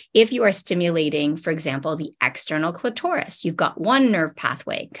 So if you are stimulating, for example, the external clitoris, you've got one nerve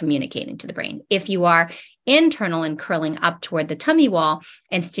pathway communicating to the brain. If you are internal and curling up toward the tummy wall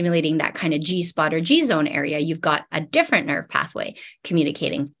and stimulating that kind of G-spot or G-zone area, you've got a different nerve pathway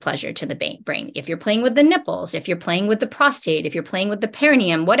communicating pleasure to the brain. If you're playing with the nipples, if you're playing with the prostate, if you're playing with the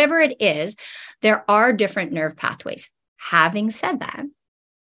perineum, whatever it is, there are different nerve pathways. Having said that,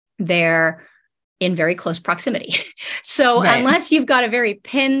 they're in very close proximity. So right. Unless you've got a very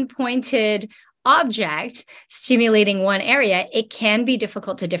pinpointed object stimulating one area, it can be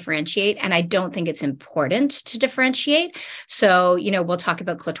difficult to differentiate. And I don't think it's important to differentiate. So, we'll talk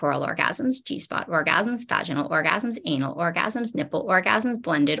about clitoral orgasms, G-spot orgasms, vaginal orgasms, anal orgasms, nipple orgasms,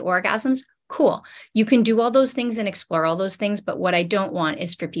 blended orgasms. Cool. You can do all those things and explore all those things. But what I don't want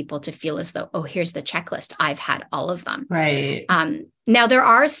is for people to feel as though, oh, here's the checklist. I've had all of them. Right. Now, there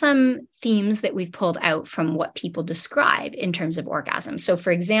are some themes that we've pulled out from what people describe in terms of orgasm. So,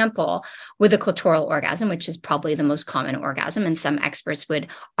 for example, with a clitoral orgasm, which is probably the most common orgasm, and some experts would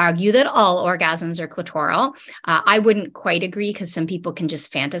argue that all orgasms are clitoral. I wouldn't quite agree, because some people can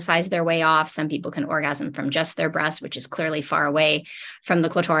just fantasize their way off. Some people can orgasm from just their breast, which is clearly far away from the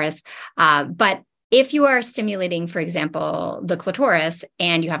clitoris. But if you are stimulating, for example, the clitoris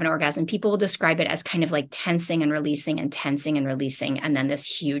and you have an orgasm, people will describe it as kind of like tensing and releasing and tensing and releasing, and then this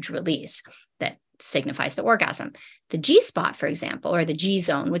huge release that signifies the orgasm. The G-spot, for example, or the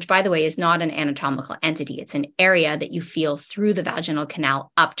G-zone, which, by the way, is not an anatomical entity. It's an area that you feel through the vaginal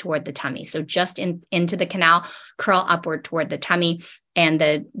canal up toward the tummy. So just into the canal, curl upward toward the tummy. And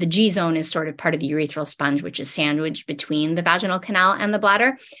the G-zone is sort of part of the urethral sponge, which is sandwiched between the vaginal canal and the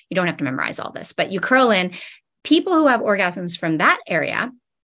bladder. You don't have to memorize all this, but you curl in. People who have orgasms from that area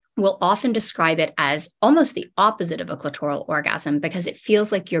will often describe it as almost the opposite of a clitoral orgasm, because it feels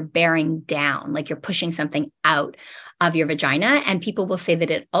like you're bearing down, like you're pushing something out of your vagina. And people will say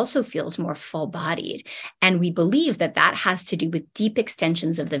that it also feels more full-bodied. And we believe that that has to do with deep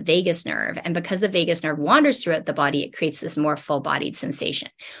extensions of the vagus nerve. And because the vagus nerve wanders throughout the body, it creates this more full-bodied sensation.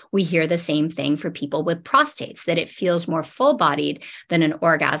 We hear the same thing for people with prostates, that it feels more full-bodied than an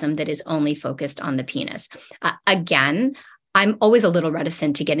orgasm that is only focused on the penis. Again, I'm always a little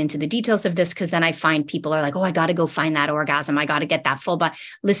reticent to get into the details of this, because then I find people are like, oh, I got to go find that orgasm. I got to get that full body.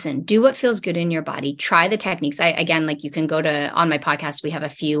 Listen, do what feels good in your body. Try the techniques. You can go on my podcast. We have a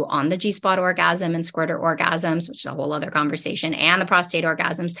few on the G-spot orgasm and squirter orgasms, which is a whole other conversation, and the prostate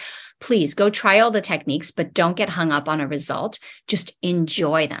orgasms. Please go try all the techniques, but don't get hung up on a result. Just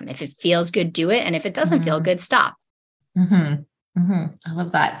enjoy them. If it feels good, do it. And if it doesn't feel good, stop. Mm-hmm. I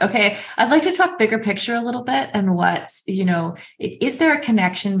love that. Okay. I'd like to talk bigger picture a little bit, and what's, is there a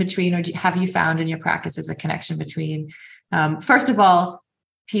connection between, or have you found in your practice there's a connection between, first of all,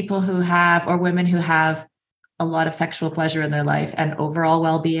 people who have, or women who have a lot of sexual pleasure in their life and overall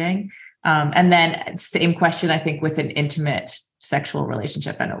well-being? And then same question, I think, with an intimate sexual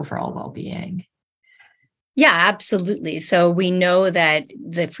relationship and overall well-being. Yeah, absolutely. So we know that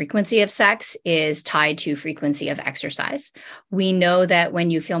the frequency of sex is tied to frequency of exercise. We know that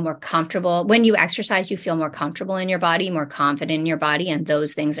when you feel more comfortable, when you exercise, you feel more comfortable in your body, more confident in your body, and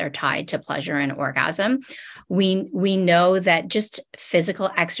those things are tied to pleasure and orgasm. We know that just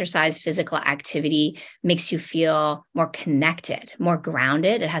physical exercise, physical activity makes you feel more connected, more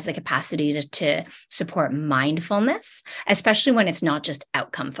grounded. It has the capacity to support mindfulness, especially when it's not just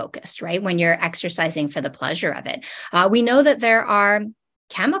outcome focused, right? When you're exercising for the pleasure of it. We know that there are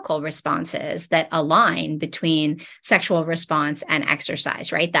chemical responses that align between sexual response and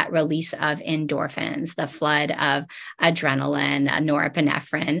exercise, right? That release of endorphins, the flood of adrenaline,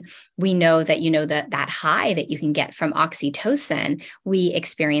 norepinephrine. We know that, that high that you can get from oxytocin, we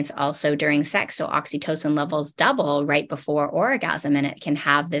experience also during sex. So oxytocin levels double right before orgasm, and it can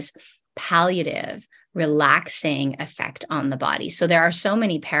have this palliative, relaxing effect on the body. So there are so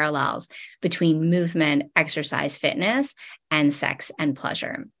many parallels between movement, exercise, fitness, and sex and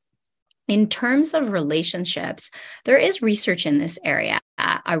pleasure. In terms of relationships, there is research in this area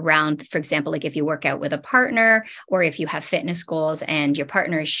around, for example, like if you work out with a partner, or if you have fitness goals and your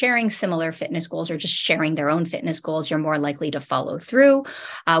partner is sharing similar fitness goals or just sharing their own fitness goals, you're more likely to follow through.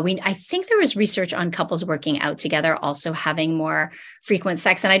 I think there was research on couples working out together also having more frequent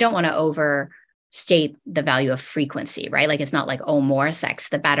sex. And I don't want to overstate the value of frequency, right? Like it's not like, oh, more sex,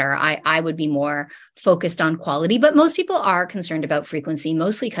 the better. I would be more focused on quality, but most people are concerned about frequency,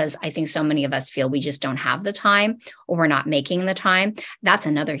 mostly because I think so many of us feel we just don't have the time, or we're not making the time. That's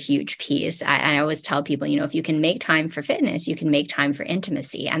another huge piece. I always tell people, if you can make time for fitness, you can make time for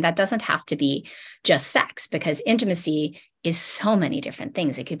intimacy. And that doesn't have to be just sex, because intimacy is so many different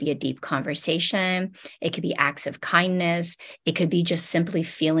things. It could be a deep conversation. It could be acts of kindness. It could be just simply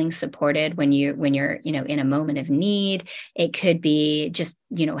feeling supported when you're, in a moment of need. It could be just,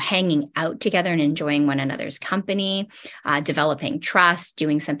 hanging out together and enjoying one another's company, developing trust,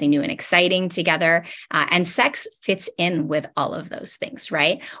 doing something new and exciting together. And sex fits in with all of those things,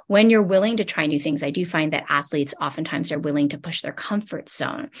 right? When you're willing to try new things, I do find that athletes oftentimes are willing to push their comfort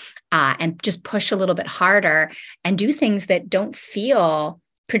zone and just push a little bit harder and do things that don't feel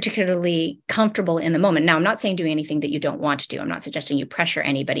particularly comfortable in the moment. Now, I'm not saying doing anything that you don't want to do. I'm not suggesting you pressure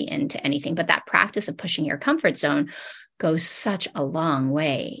anybody into anything, but that practice of pushing your comfort zone goes such a long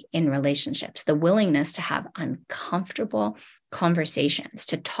way in relationships. The willingness to have uncomfortable conversations,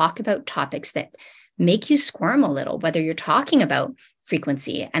 to talk about topics that make you squirm a little, whether you're talking about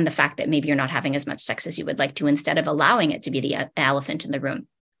frequency and the fact that maybe you're not having as much sex as you would like to, instead of allowing it to be the elephant in the room.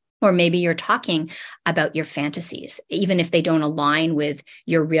 Or maybe you're talking about your fantasies, even if they don't align with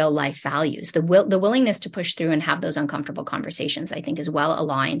your real life values. The willingness to push through and have those uncomfortable conversations, I think, is well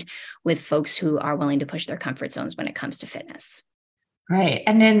aligned with folks who are willing to push their comfort zones when it comes to fitness. Right.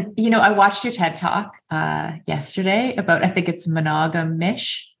 And then, I watched your TED Talk yesterday about, I think it's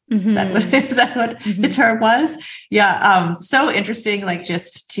monogamish. Mm-hmm. Is that what mm-hmm. the term was? Yeah. So interesting, like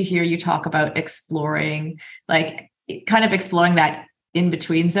just to hear you talk about exploring that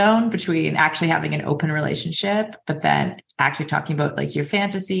in-between zone between actually having an open relationship, but then actually talking about like your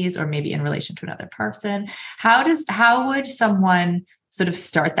fantasies, or maybe in relation to another person. How would someone sort of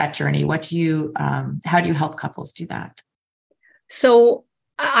start that journey? How do you help couples do that? So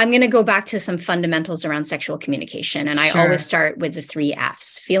I'm going to go back to some fundamentals around sexual communication. And Sure. I always start with the 3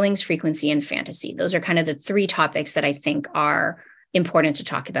 F's: feelings, frequency, and fantasy. Those are kind of the 3 topics that I think are important to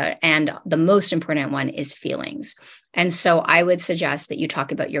talk about. And the most important one is feelings. And so I would suggest that you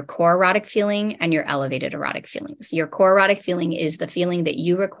talk about your core erotic feeling and your elevated erotic feelings. Your core erotic feeling is the feeling that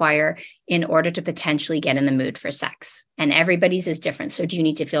you require in order to potentially get in the mood for sex. And everybody's is different. So do you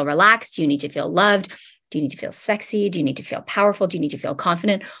need to feel relaxed? Do you need to feel loved? Do you need to feel sexy? Do you need to feel powerful? Do you need to feel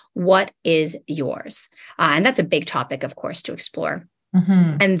confident? What is yours? And that's a big topic, of course, to explore.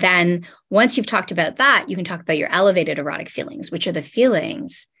 Mm-hmm. And then once you've talked about that, you can talk about your elevated erotic feelings, which are the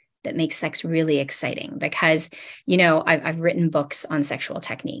feelings that make sex really exciting. Because, I've written books on sexual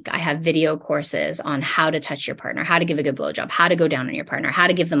technique. I have video courses on how to touch your partner, how to give a good blowjob, how to go down on your partner, how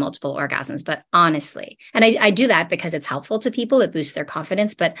to give them multiple orgasms. But honestly, and I do that because it's helpful to people, it boosts their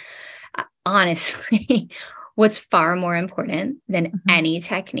confidence. But honestly, what's far more important than mm-hmm. any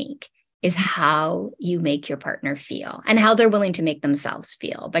technique is how you make your partner feel and how they're willing to make themselves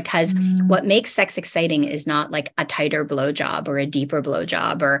feel. Because what makes sex exciting is not like a tighter blowjob or a deeper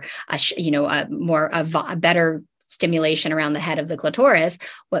blowjob or a better stimulation around the head of the clitoris.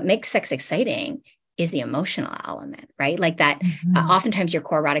 What makes sex exciting is the emotional element, right? Like that, oftentimes your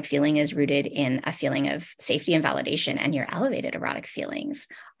core erotic feeling is rooted in a feeling of safety and validation, and your elevated erotic feelings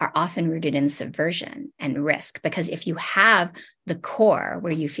are often rooted in subversion and risk. Because if you have the core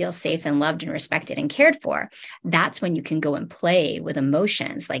where you feel safe and loved and respected and cared for, that's when you can go and play with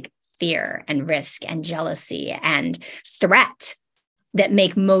emotions like fear and risk and jealousy and threat that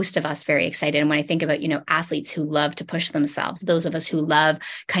make most of us very excited. And when I think about, athletes who love to push themselves, those of us who love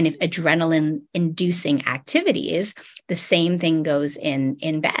kind of adrenaline inducing activities, the same thing goes in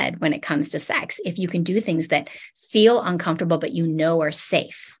bed when it comes to sex. If you can do things that feel uncomfortable, but are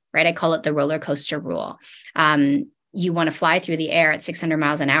safe, right? I call it the roller coaster rule. You want to fly through the air at 600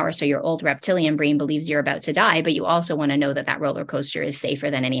 miles an hour. So your old reptilian brain believes you're about to die, but you also want to know that roller coaster is safer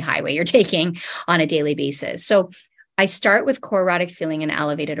than any highway you're taking on a daily basis. So I start with core erotic feeling and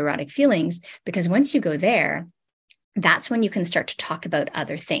elevated erotic feelings, because once you go there, that's when you can start to talk about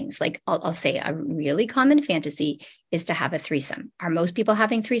other things. Like I'll say a really common fantasy is to have a threesome. Are most people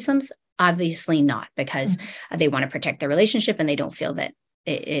having threesomes? Obviously not, because they want to protect their relationship and they don't feel that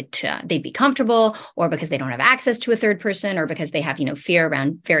they'd be comfortable, or because they don't have access to a third person, or because they have, fear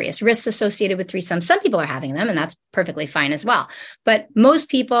around various risks associated with threesomes. Some people are having them, and that's perfectly fine as well. But most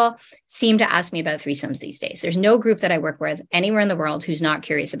people seem to ask me about threesomes these days. There's no group that I work with anywhere in the world who's not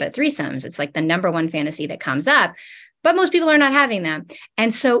curious about threesomes. It's like the number one fantasy that comes up, but most people are not having them.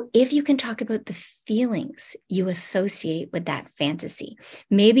 And so if you can talk about the feelings you associate with that fantasy,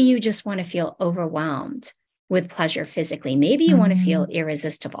 maybe you just want to feel overwhelmed with pleasure physically. Maybe you want to feel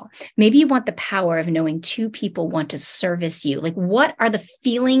irresistible. Maybe you want the power of knowing two people want to service you. Like, what are the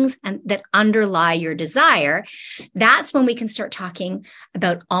feelings that underlie your desire? That's when we can start talking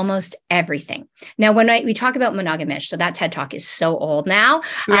about almost everything. Now, when we talk about monogamish, so that TED Talk is so old now.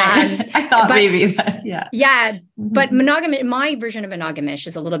 Right. I thought maybe that, yeah. Yeah, but my version of monogamish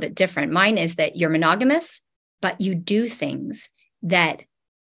is a little bit different. Mine is that you're monogamous, but you do things that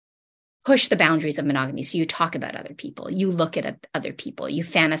push the boundaries of monogamy. So you talk about other people, you look at other people, you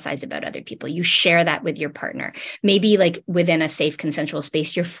fantasize about other people, you share that with your partner. Maybe like within a safe, consensual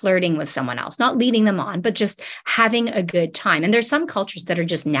space, you're flirting with someone else, not leading them on, but just having a good time. And there's some cultures that are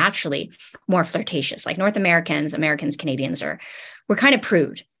just naturally more flirtatious, like North Americans, Canadians we're kind of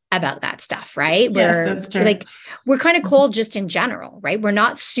prude about that stuff, right? Yes, that's true. We're kind of cold just in general, right? We're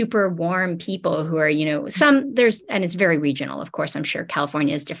not super warm people who are, and it's very regional. Of course, I'm sure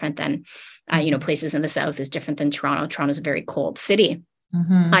California is different than, places in the South is different than Toronto. Toronto's a very cold city,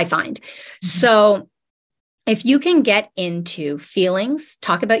 I find. So if you can get into feelings,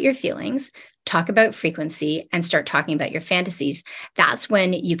 talk about your feelings, talk about frequency, and start talking about your fantasies, that's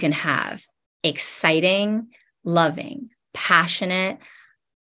when you can have exciting, loving, passionate,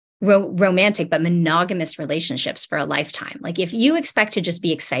 romantic, but monogamous relationships for a lifetime. Like if you expect to just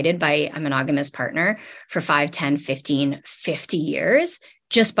be excited by a monogamous partner for 5, 10, 15, 50 years,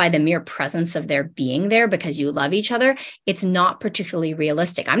 just by the mere presence of their being there because you love each other, it's not particularly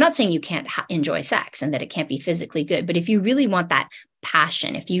realistic. I'm not saying you can't enjoy sex and that it can't be physically good, but if you really want that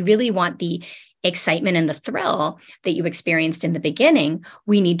passion, if you really want the excitement and the thrill that you experienced in the beginning,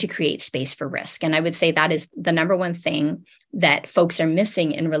 we need to create space for risk. And I would say that is the number one thing that folks are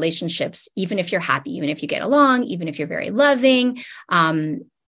missing in relationships, even if you're happy, even if you get along, even if you're very loving.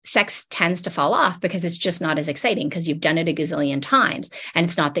 Sex tends to fall off because it's just not as exciting because you've done it a gazillion times. And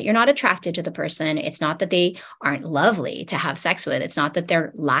it's not that you're not attracted to the person. It's not that they aren't lovely to have sex with. It's not that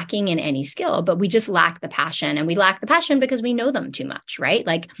they're lacking in any skill, but we just lack the passion, and we lack the passion because we know them too much, right?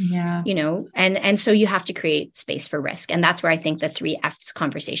 And so you have to create space for risk. And that's where I think the 3 F's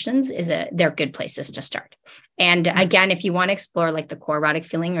conversations they're good places to start. And again, if you want to explore like the core erotic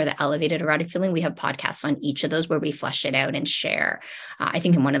feeling or the elevated erotic feeling, we have podcasts on each of those where we flesh it out and share. I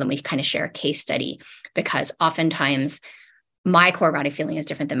think in one of them, we kind of share a case study, because oftentimes my core erotic feeling is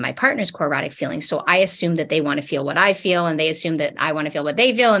different than my partner's core erotic feeling. So I assume that they want to feel what I feel, and they assume that I want to feel what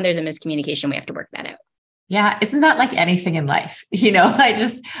they feel. And there's a miscommunication. We have to work that out. Yeah. Isn't that like anything in life?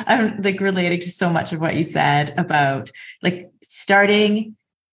 I'm like relating to so much of what you said about like starting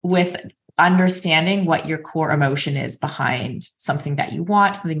with understanding what your core emotion is behind something that you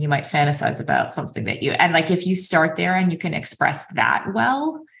want, something you might fantasize about, something that and like, if you start there and you can express that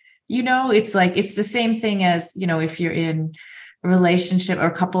well, it's like, it's the same thing as, if you're in a relationship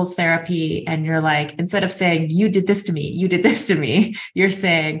or couples therapy and you're like, instead of saying, you did this to me, you're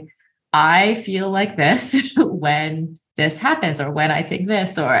saying, I feel like this when this happens, or when I think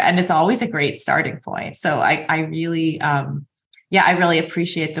this, and it's always a great starting point. So I really, I really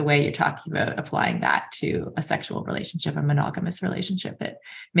appreciate the way you're talking about applying that to a sexual relationship, a monogamous relationship. It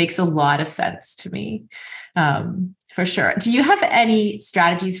makes a lot of sense to me, for sure. Do you have any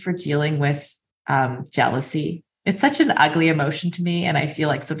strategies for dealing with jealousy? It's such an ugly emotion to me. And I feel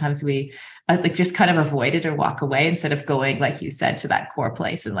like sometimes we just kind of avoid it or walk away instead of going, like you said, to that core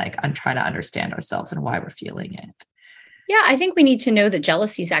place and like, I'm trying to understand ourselves and why we're feeling it. Yeah, I think we need to know that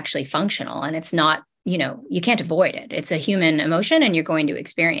jealousy is actually functional and it's not, you can't avoid it. It's a human emotion and you're going to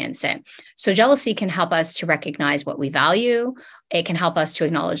experience it. So jealousy can help us to recognize what we value. It can help us to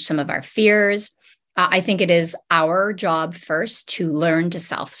acknowledge some of our fears. I think it is our job first to learn to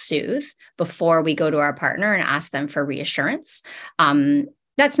self-soothe before we go to our partner and ask them for reassurance.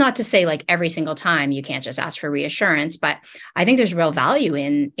 That's not to say like every single time you can't just ask for reassurance, but I think there's real value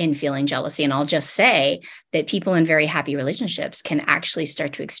in feeling jealousy. And I'll just say that people in very happy relationships can actually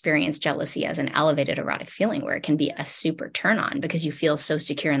start to experience jealousy as an elevated erotic feeling where it can be a super turn on because you feel so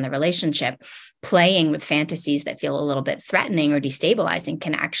secure in the relationship. Playing with fantasies that feel a little bit threatening or destabilizing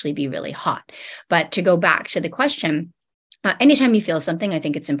can actually be really hot. But to go back to the question, anytime you feel something, I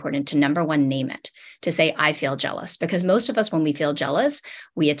think it's important to, number one, name it, to say, I feel jealous. Because most of us, when we feel jealous,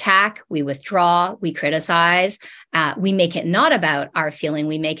 we attack, we withdraw, we criticize, we make it not about our feeling,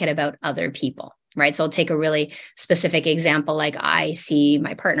 we make it about other people, right? So I'll take a really specific example. Like I see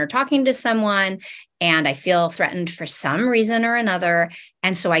my partner talking to someone and I feel threatened for some reason or another.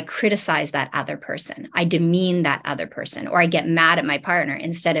 And so I criticize that other person. I demean that other person, or I get mad at my partner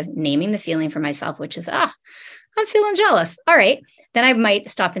instead of naming the feeling for myself, which is, I'm feeling jealous. All right. Then I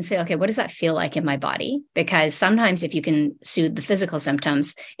might stop and say, okay, what does that feel like in my body? Because sometimes if you can soothe the physical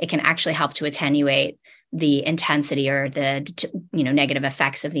symptoms, it can actually help to attenuate the intensity or the negative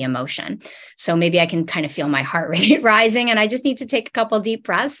effects of the emotion. So maybe I can kind of feel my heart rate rising and I just need to take a couple deep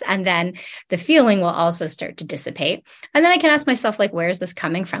breaths and then the feeling will also start to dissipate. And then I can ask myself, like, where is this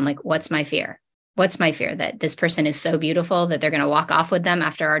coming from? Like, what's my fear? What's my fear? That this person is so beautiful that they're going to walk off with them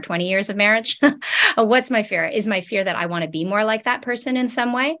after our 20 years of marriage? What's my fear? Is my fear that I want to be more like that person in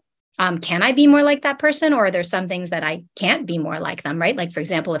some way? Can I be more like that person? Or are there some things that I can't be more like them, right? Like, for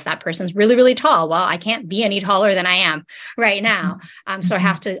example, if that person's really, really tall, well, I can't be any taller than I am right now. So I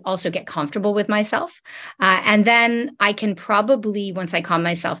have to also get comfortable with myself. And then I can probably, once I calm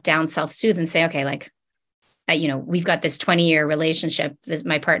myself down, self-soothe and say, okay, like, we've got this 20-year relationship.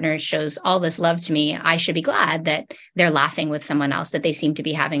 My partner shows all this love to me. I should be glad that they're laughing with someone else, that they seem to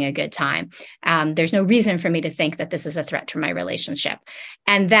be having a good time. There's no reason for me to think that this is a threat to my relationship.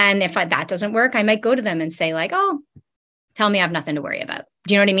 And then if that doesn't work, I might go to them and say like, oh, tell me I have nothing to worry about.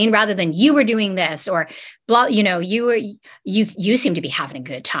 Do you know what I mean? Rather than you were doing this or blah, you seem to be having a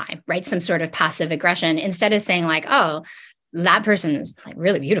good time, right? Some sort of passive aggression instead of saying like, oh, that person is like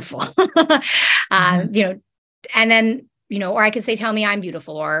really beautiful, and then, or I could say, tell me I'm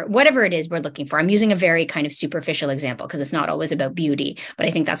beautiful or whatever it is we're looking for. I'm using a very kind of superficial example because it's not always about beauty, but I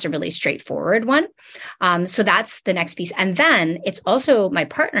think that's a really straightforward one. So that's the next piece. And then it's also my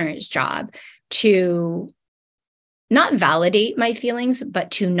partner's job to not validate my feelings, but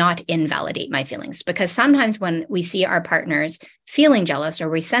to not invalidate my feelings. Because sometimes when we see our partners feeling jealous or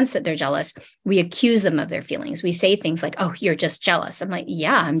we sense that they're jealous, we accuse them of their feelings. We say things like, oh, you're just jealous. I'm like,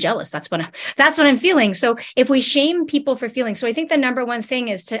 yeah, I'm jealous. That's what I'm feeling. So if we shame people for feeling, so I think the number one thing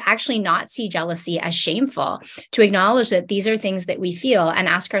is to actually not see jealousy as shameful, to acknowledge that these are things that we feel and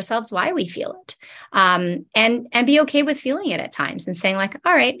ask ourselves why we feel it. And be okay with feeling it at times and saying like,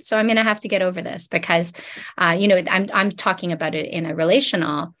 all right, so I'm going to have to get over this because, I'm talking about it in a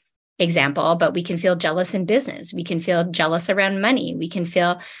relational example, but we can feel jealous in business. We can feel jealous around money. We can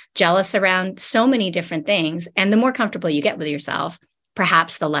feel jealous around so many different things. And the more comfortable you get with yourself,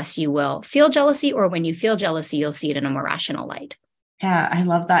 perhaps the less you will feel jealousy, or when you feel jealousy, you'll see it in a more rational light. Yeah, I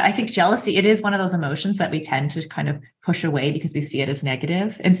love that. I think jealousy, it is one of those emotions that we tend to kind of push away because we see it as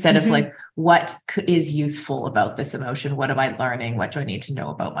negative instead of like, what is useful about this emotion? What am I learning? What do I need to know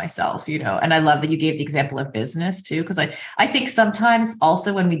about myself? And I love that you gave the example of business too, because I think sometimes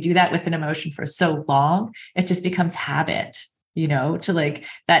also when we do that with an emotion for so long, it just becomes habit, to like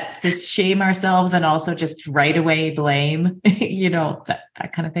that, just shame ourselves and also just right away blame,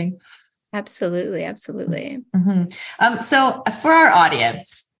 that kind of thing. Absolutely. Absolutely. So for our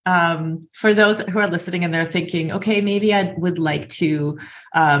audience, for those who are listening and they're thinking, okay, maybe I would like to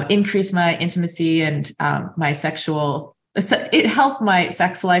increase my intimacy and it helped my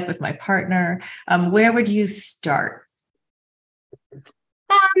sex life with my partner. Where would you start?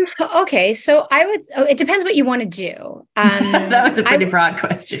 Okay, so it depends what you want to do. That was a pretty broad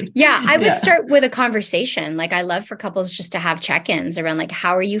question. Yeah, I would start with a conversation. Like, I love for couples just to have check-ins around, like,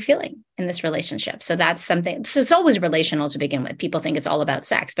 how are you feeling in this relationship? So that's something, so it's always relational to begin with. People think it's all about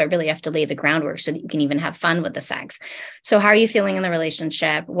sex, but really you have to lay the groundwork so that you can even have fun with the sex. So how are you feeling in the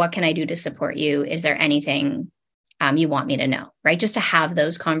relationship? What can I do to support you? Is there anything you want me to know, right? Just to have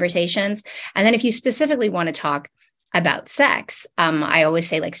those conversations. And then if you specifically want to talk about sex, I always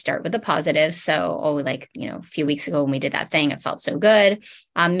say, like, start with the positive. So, a few weeks ago when we did that thing, it felt so good.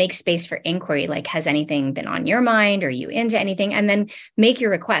 Make space for inquiry. Like, has anything been on your mind? Are you into anything? And then make your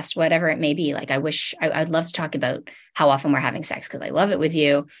request, whatever it may be. Like, I'd love to talk about how often we're having sex because I love it with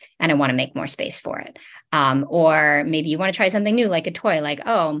you and I want to make more space for it. Or maybe you want to try something new, like a toy, like,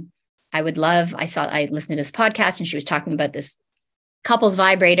 oh, I listened to this podcast and she was talking about this couples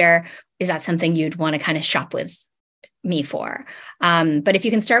vibrator. Is that something you'd want to kind of shop with me for? But if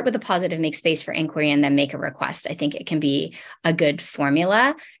you can start with a positive, make space for inquiry, and then make a request, I think it can be a good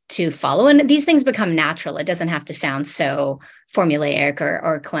formula to follow. And these things become natural. It doesn't have to sound so formulaic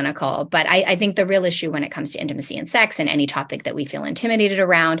or clinical. But I think the real issue when it comes to intimacy and sex and any topic that we feel intimidated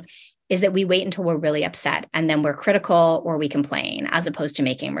around is that we wait until we're really upset and then we're critical or we complain, as opposed to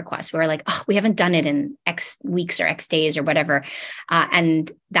making requests. We're like, oh, we haven't done it in X weeks or X days or whatever.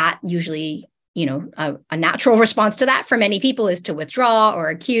 And that usually, a natural response to that for many people is to withdraw or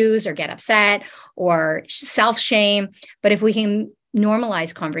accuse or get upset or self-shame. But if we can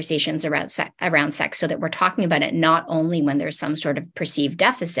normalize conversations around sex so that we're talking about it not only when there's some sort of perceived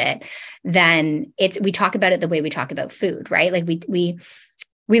deficit, then we talk about it the way we talk about food, right? Like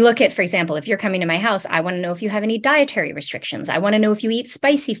we look at, for example, if you're coming to my house, I want to know if you have any dietary restrictions. I want to know if you eat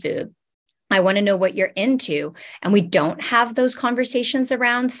spicy food. I want to know what you're into. And we don't have those conversations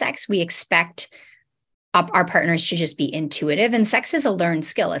around sex. We expect our partners to just be intuitive. And sex is a learned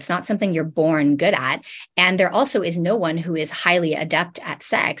skill. It's not something you're born good at. And there also is no one who is highly adept at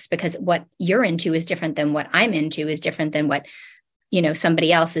sex, because what you're into is different than what I'm into, is different than what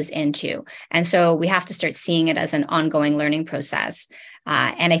somebody else is into. And so we have to start seeing it as an ongoing learning process.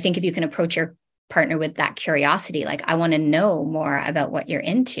 And I think if you can approach your partner with that curiosity, like, I want to know more about what you're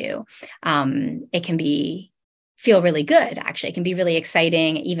into, it can feel really good. Actually, it can be really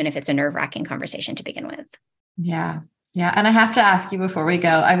exciting, even if it's a nerve-wracking conversation to begin with. Yeah. Yeah. And I have to ask you before we go,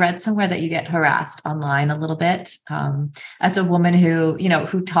 I read somewhere that you get harassed online a little bit. As a woman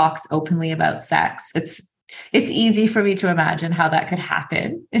who talks openly about sex, it's easy for me to imagine how that could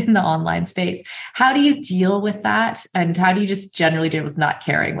happen in the online space. How do you deal with that? And how do you just generally deal with not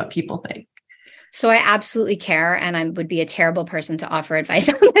caring what people think? So I absolutely care. And I would be a terrible person to offer advice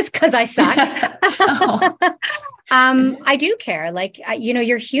on this because I suck. Oh. I do care. Like,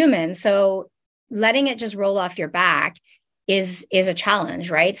 you're human. So letting it just roll off your back is a challenge,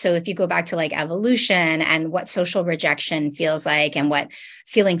 right? So if you go back to like evolution and what social rejection feels like and what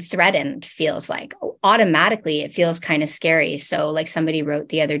feeling threatened feels like, automatically it feels kind of scary. So like somebody wrote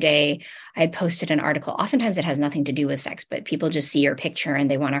the other day, I had posted an article. Oftentimes it has nothing to do with sex, but people just see your picture and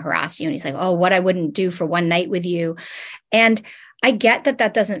they want to harass you. And he's like, oh, what I wouldn't do for one night with you. And I get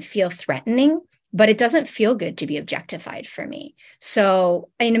that doesn't feel threatening, but it doesn't feel good to be objectified for me. So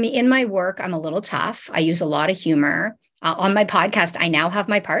in my work, I'm a little tough. I use a lot of humor. On my podcast, I now have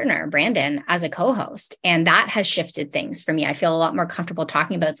my partner, Brandon, as a co-host, and that has shifted things for me. I feel a lot more comfortable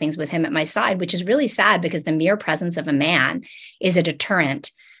talking about things with him at my side, which is really sad because the mere presence of a man is a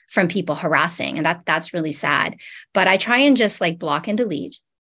deterrent from people harassing, and that's really sad. But I try and just like block and delete.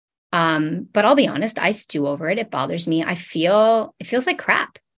 But I'll be honest, I stew over it. It bothers me. It feels like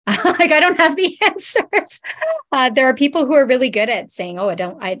crap. Like I don't have the answers. There are people who are really good at saying, "Oh,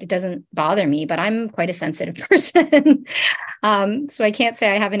 it doesn't bother me," but I'm quite a sensitive person, so I can't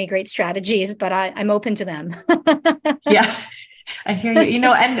say I have any great strategies. But I'm open to them. Yeah, I hear you.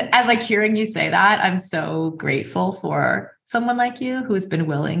 And like hearing you say that, I'm so grateful for someone like you who's been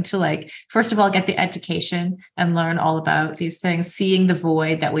willing to, like, first of all, get the education and learn all about these things, seeing the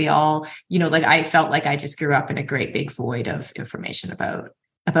void that we all, like I felt like I just grew up in a great big void of information about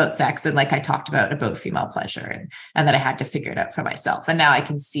sex. And like I talked about female pleasure and that I had to figure it out for myself. And now I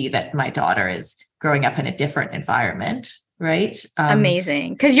can see that my daughter is growing up in a different environment. Right.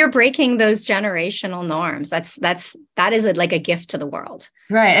 Amazing. Because you're breaking those generational norms. That is like a gift to the world.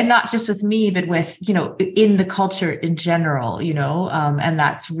 Right. And not just with me, but with, in the culture in general, and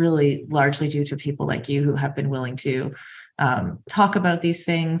that's really largely due to people like you who have been willing to talk about these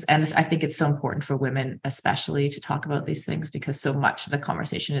things. And I think it's so important for women, especially, to talk about these things because so much of the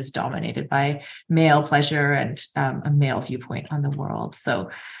conversation is dominated by male pleasure and a male viewpoint on the world. So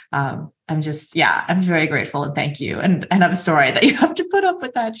I I'm very grateful and thank you. And I'm sorry that you have to put up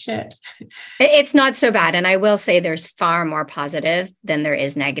with that shit. It's not so bad. And I will say there's far more positive than there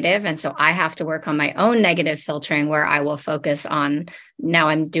is negative. And so I have to work on my own negative filtering where I will focus on, now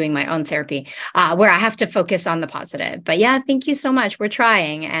I'm doing my own therapy, where I have to focus on the positive. But yeah, thank you so much. We're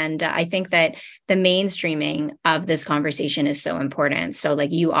trying. And I think that the mainstreaming of this conversation is so important. So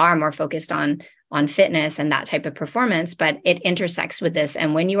like you are more focused on fitness and that type of performance, but it intersects with this.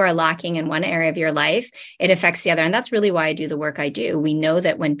 And when you are lacking in one area of your life, it affects the other. And that's really why I do the work I do. We know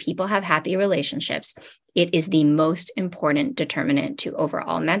that when people have happy relationships, it is the most important determinant to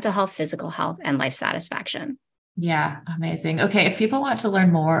overall mental health, physical health, and life satisfaction. Yeah, amazing. Okay, if people want to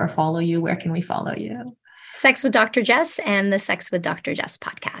learn more or follow you, where can we follow you? Sex with Dr. Jess and the Sex with Dr. Jess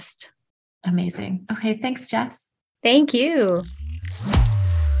podcast. Amazing. Okay, thanks, Jess. Thank you.